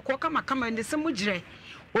abaya kokko kama ne se mu gire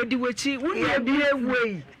odi wechi wunu bi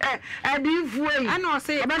ewei di fuei ene o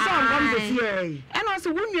say ebe so ngom de fie ene o say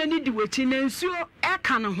wunu ni di wechi na nsuo e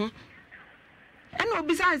ka ne ho ene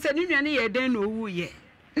obi say ni nua ne ye den no owu ye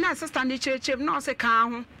na sister ne chechem na o say ka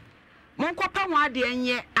ho monkopa ho ade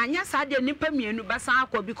enye anya sa ade nipa mienu besa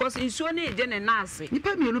akọ because nsuo ne je ne na ase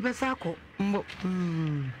nipa mienu besa akọ mbo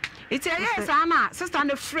ite yes ana sister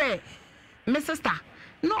ne frɛ me sister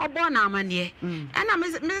no obo na amane na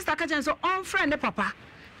me sister ka chen so on friend papa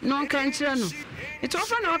no kan kire no ite o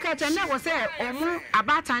friend o ka chen na wo say omo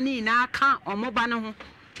abata ni na aka omo ba ne ho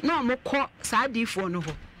na omo kɔ sa difo no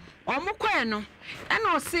ho omo kɔ e no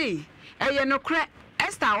na o say eye no kre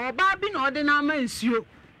Esther oba bi na ode na ama nsuo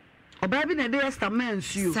oba bi na de Esther ma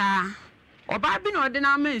nsuo sa oba bi na ode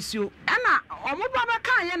na ama nsuo na omo baba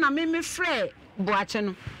kan ye na me frɛ boache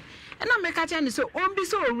no na me ka chen so on bi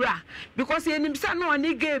so owura because enim sa no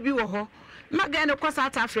oni ga bi wo ho ma ga ne ko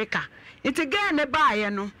South Africa iti ga ne ba ye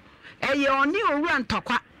no eye oni owura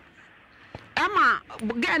ntokwa ama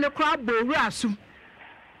ga ne kra bo owura sum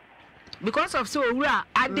because of so owura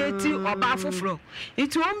adeti oba foforo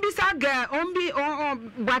iti on bi sa ga on bi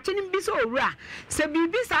boache ni bi so owura se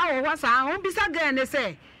bi sa wo sa on bi sa ga ne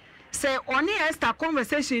se oni Esther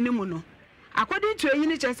conversation ni mu no according to you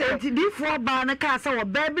need to say before ba na ka say wo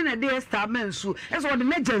baby na dey Esther mansu eso wo de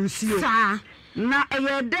na jansuo sa na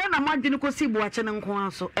eye de na madwene ko si boache ne nko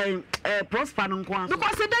aso prosper ne nko aso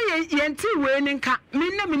because dey ye nti we ne nka me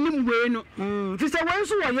na menim we no fi say we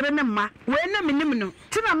nso wo yere ne ma we na menim no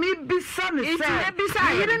ti na me bisa ne say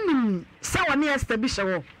bisa yere nim say wo ne Esther bi hye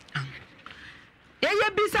wo ye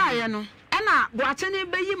bisa ye no na boache ne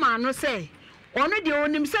beyi ma no say ono de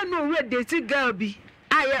onim say no we date girl bi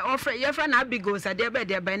aye offer ye fa na bigo sa de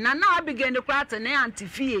be na abigin de kwate na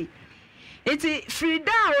antifie iti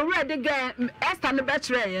frida already ga Esther no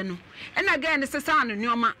betre ye no na ga ne sesa no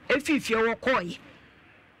nyoma efifie wo koye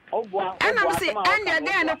obua na say anya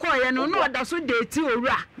ga ne koye no no da so date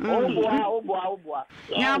owura obua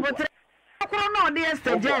ya botre akoro no de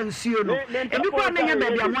Esther jansuo no ebi ko na nya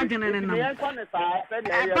baby amodwene ne nam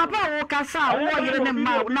papa wo kasa wo yire ne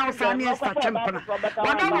ma na wo sa ne Esther chempana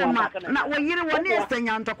oda wo ma na wo yire wo ne Esther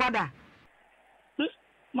nyantokwada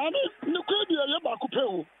mami no kra dia ye ba ko pe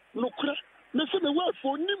o no kra me se me wa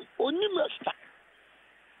fo onim Esther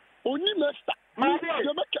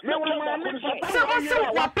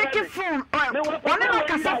so wa pick phone one no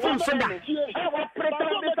kasa phone so da wa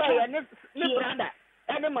pretend ni branda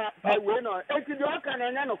enema we no enti de aka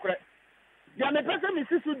na nya no kre ya me pese mi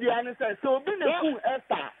sisu dia ne say so obi na ku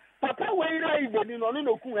Esther papa we ira igbeni no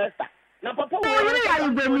no ku Esther na papa we ira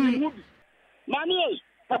igbeni mami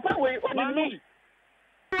papa we oni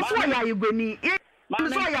so ya igbeni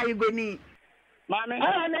so ya igbeni mami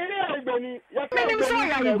na ira igbeni ya so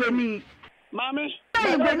ya igbeni mami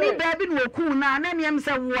igbeni baby no ku na na niem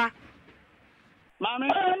se woa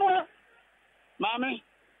mami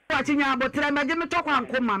Watinya abotre me de me to kwa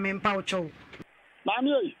nko ma me mpa wo cho.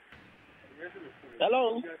 Mami oyi.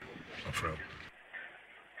 Hello.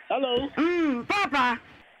 Hello. Papa.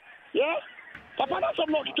 Yeah. Papa na so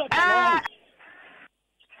no kitwa.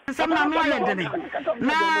 Some na no ayedene.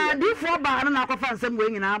 Na before ba na akwafa nsem we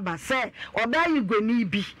nyina aba se oda yigwani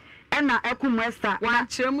bi na ekum Esther wan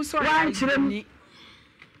kiremu so wan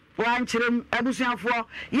kirem abusuafo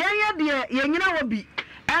yen de yenyina wo bi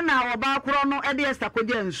na oba akoro no de Esther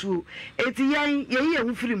kodya nsuo eti yen yeyi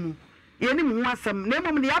ehufiri mu yeni mu asem na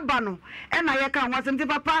emom de aba no na ye ka wasem ti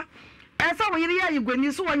papa esa wo yire ya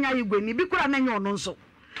yigwani so wonya yigwani bi kura na nye ono nso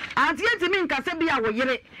anti yentimi nkase bi a wo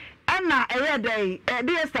yire na eye dey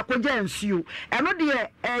de Esther kodya nsuo eno de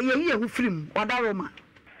yeyi ehufiri mu odaroma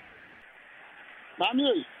Mami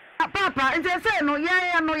oyi. Papa, nti say no ye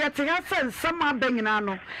no ye te ha sense sama banyina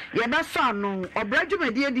no ye be so ano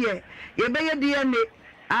obradwumade de ye be ye DNA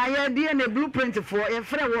aye DNA blueprint for ye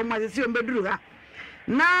frɛ wo ma se o beduru ha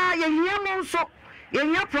na ye hia mo nso ye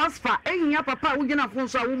hia prosper e hia papa wo gina fo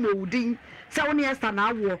nso a wo mowudin se wo ne Esther na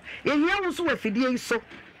awo ye hia wo nso wa fidie so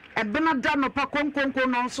e bena da no pa konkonko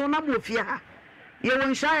no nso na mo fie ha ye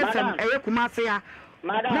won sha FM e ye kuma se ha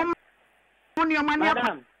Madam mo ne o mani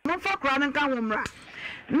akwa mo fa kra ne kan wo mra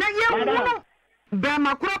na ye wo be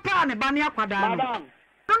makura pa ne ba ne akwada no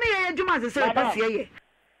no ne ye adwuma se se pa sie ye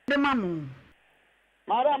de mamu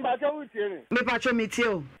Madam ba jo utie ni me pa cho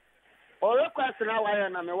metie o request na wa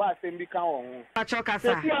na me wa asem bi kan wo ho pa cho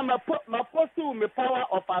kasa se ti ma post me power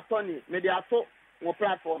of attorney me dey aso wo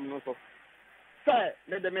platform no so say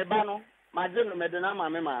me de me ba no ma je no me de na ma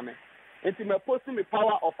me enti me post me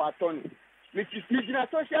power of attorney me gina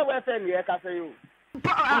social welfare ni e ka say o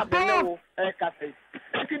pa cafe.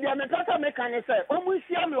 If you are a mechanic, almost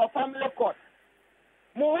share me or family court.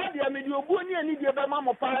 More than me, you go near need your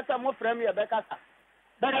mama, parata, more friendly, Becca.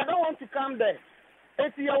 But I don't want to come there.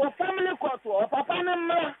 If you are a family court or papa,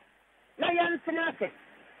 no, young finance.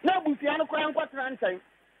 No, Bufiano, Crown, what ranching.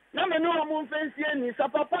 No, no, moon fancy, and so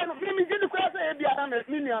papa, maybe did the class a be a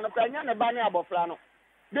million of Kanya and Banya Boflano.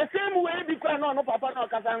 The same way because no papa, no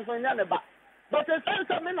Casan, Yanaba. But the sense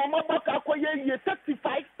of men on my book, I call you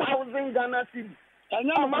 35,000 Ghana cedis. And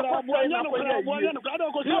now, my boy, no one year.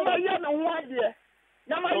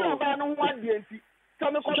 Now, I know 1 year. So,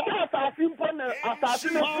 the contract are simple as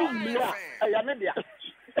I am media.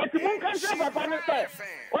 It's one country of a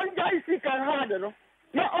one guy sick and hard, no.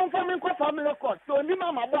 No, on family court. So, ni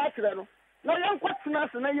mama back, no. No, young questioners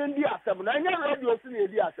and I am the assembly. I never read your senior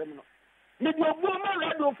assembly. Maybe a woman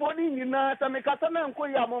radio for the Nina, to make a son and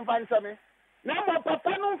Koyamon Fansame. Na mo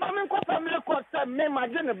papa no family court me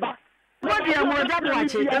magene ba what dey mo da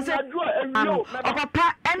watch e say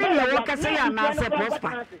papa any ye work say ya na say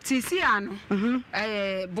prosper tisi ano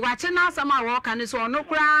buache na asama wo ka ne so ono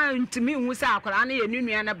kura ntimi hu say akwara na ye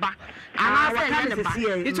nunua ne ba ana say ne ba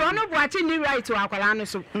it ono buache ni right to akwara no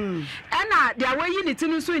so na dia we yi ni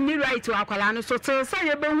tinu so ni right to akwara no so till say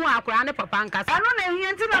ye be hu akwara ne papa nkasa ano na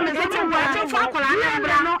ehia nti na me say buache fo akwara ne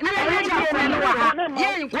bra no na ye ji ne wa ha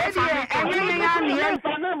ye nkwa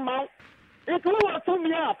fa it was to me,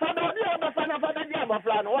 Father,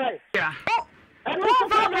 Father, why? Yeah. And what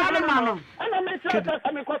about the man? And I make sure that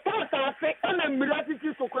I'm a quarter, and I'm related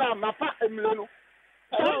to cram, my fat and Milano.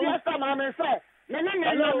 So, yes, I'm say.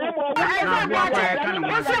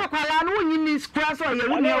 What's your call? You need scratch or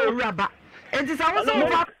you rubber. It is also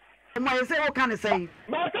my say, what can I say?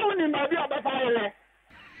 But I only know about fire.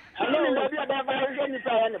 I don't know about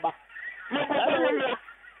fire. My papa,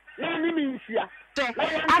 let me mean here. I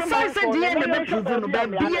said DNA prove no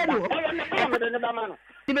baby no.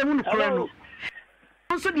 Tibe mu no no.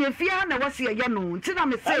 So the fear na wasi ya no. Nti na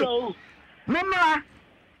me say. Momra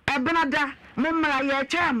ebenada momra ye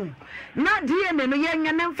twam. Na DNA no ye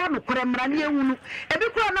nya ne mfa no kore mra ne ehunu. Ebi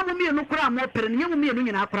kura na mo mie no kura mo pere ne mo mie no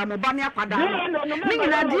nyina kura mo ba ne akwada. Ni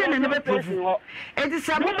nyina DNA ne be prove. Edi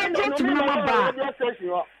sa mo be jetu na mo ba.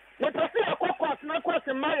 Me pese akokwa na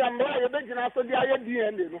kwase maya mra ye be gina so dia ye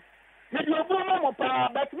DNA no. But me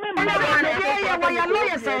ya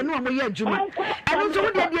lawyers no mo ye adwuma eno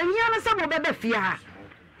so de hia na se mo bebe fia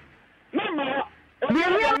mama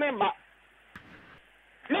mama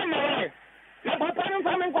na papa no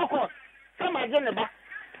fa men kokko sama je ne ba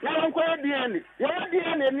na nko DNA ya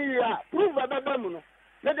DNA ni ya prove baba mu no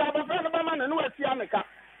na de abafra no ba ma na no wasi ameka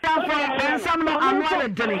for some no anwa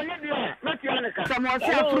dene some was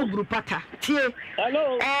afro group pata tie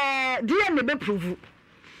DNA be prove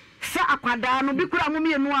sa akwada no bi kura mo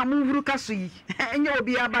mienu a mo huru kaso yi enye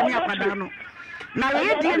obi aba ne akwada no na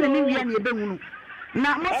ye die ne ni wia ne ebe hunu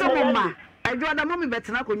na mo so mo ma adwo da mo mi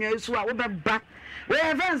betena konwa esu a wo beba we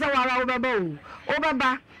events a wara wo beba o wo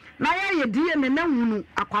beba na ya die ne na hunu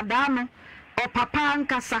akwada no o papa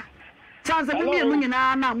nkasa chance bi me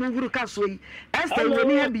nyina na amhuru kaso yi Esther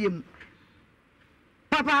woni ha biem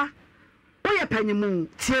papa oye panyimu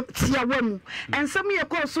tia wamu ensem ye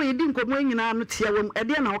ko so yedi nkomo nyina no tia wamu e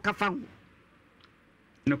de na wokafa ho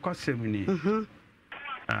ne kwasem ni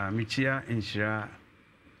michia inshira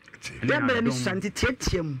debe ni santi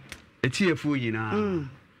tietiem etiefo yina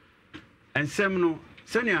ensem no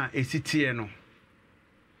senia esitie no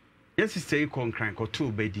yesisei konkran ko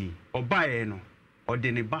to bedi obae no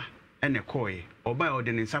ode ne ba ene koye obae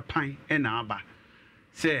ode ne nsapan ena aba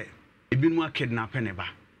se ebinu akidnap ne ba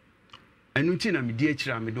enu ti na medi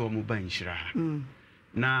akira me de omo ba inshira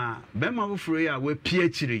na bema wofuro ya wa pie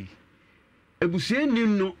akire ebusue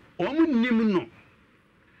nim no omo nim no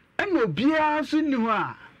ena obia so ni ho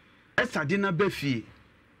a esade na bafie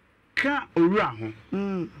ka owura ho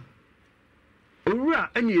owura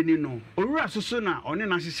eni ni no owura soso na one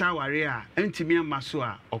na hihya aware a entimi amaso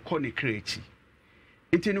a okọ ne krechi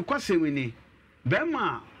enti ne kwasem ni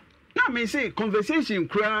bema na me say conversation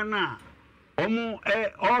kura na omo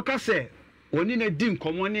oka se woni na di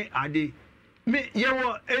nkomo ne ade me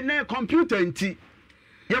yewo ene computer nti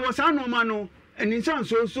yewo sa no ma no eni san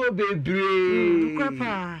so bebre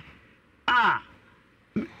kwapa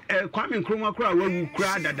Kwame Nkrumah kura wawu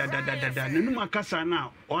kura da nenu makasa na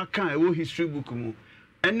waka ewo history book mu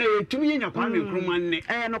ene etumi nya Kwame Nkrumah ne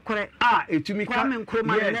no kore etumi Kwame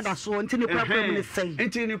Nkrumah ne da so ntini kura mu ne sei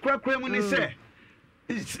ntini kura mu ne sei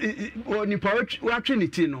oni wa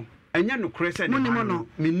trinity no enya no kure se ne no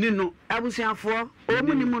minni no abusuafo o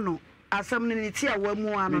mu ni mu no asam ne ti a wa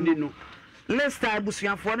mu ano no list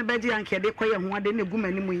abusuafo ne beji anke de koye ho ade ne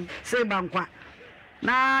gumani mu yi sei bankwa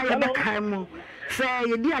na ye bekai mu se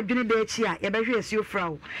ye di adwene de achi a ye behwe esi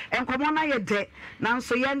ofrawo enkomo na ye de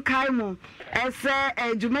nanso ye nkai mu ese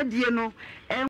adwumadie no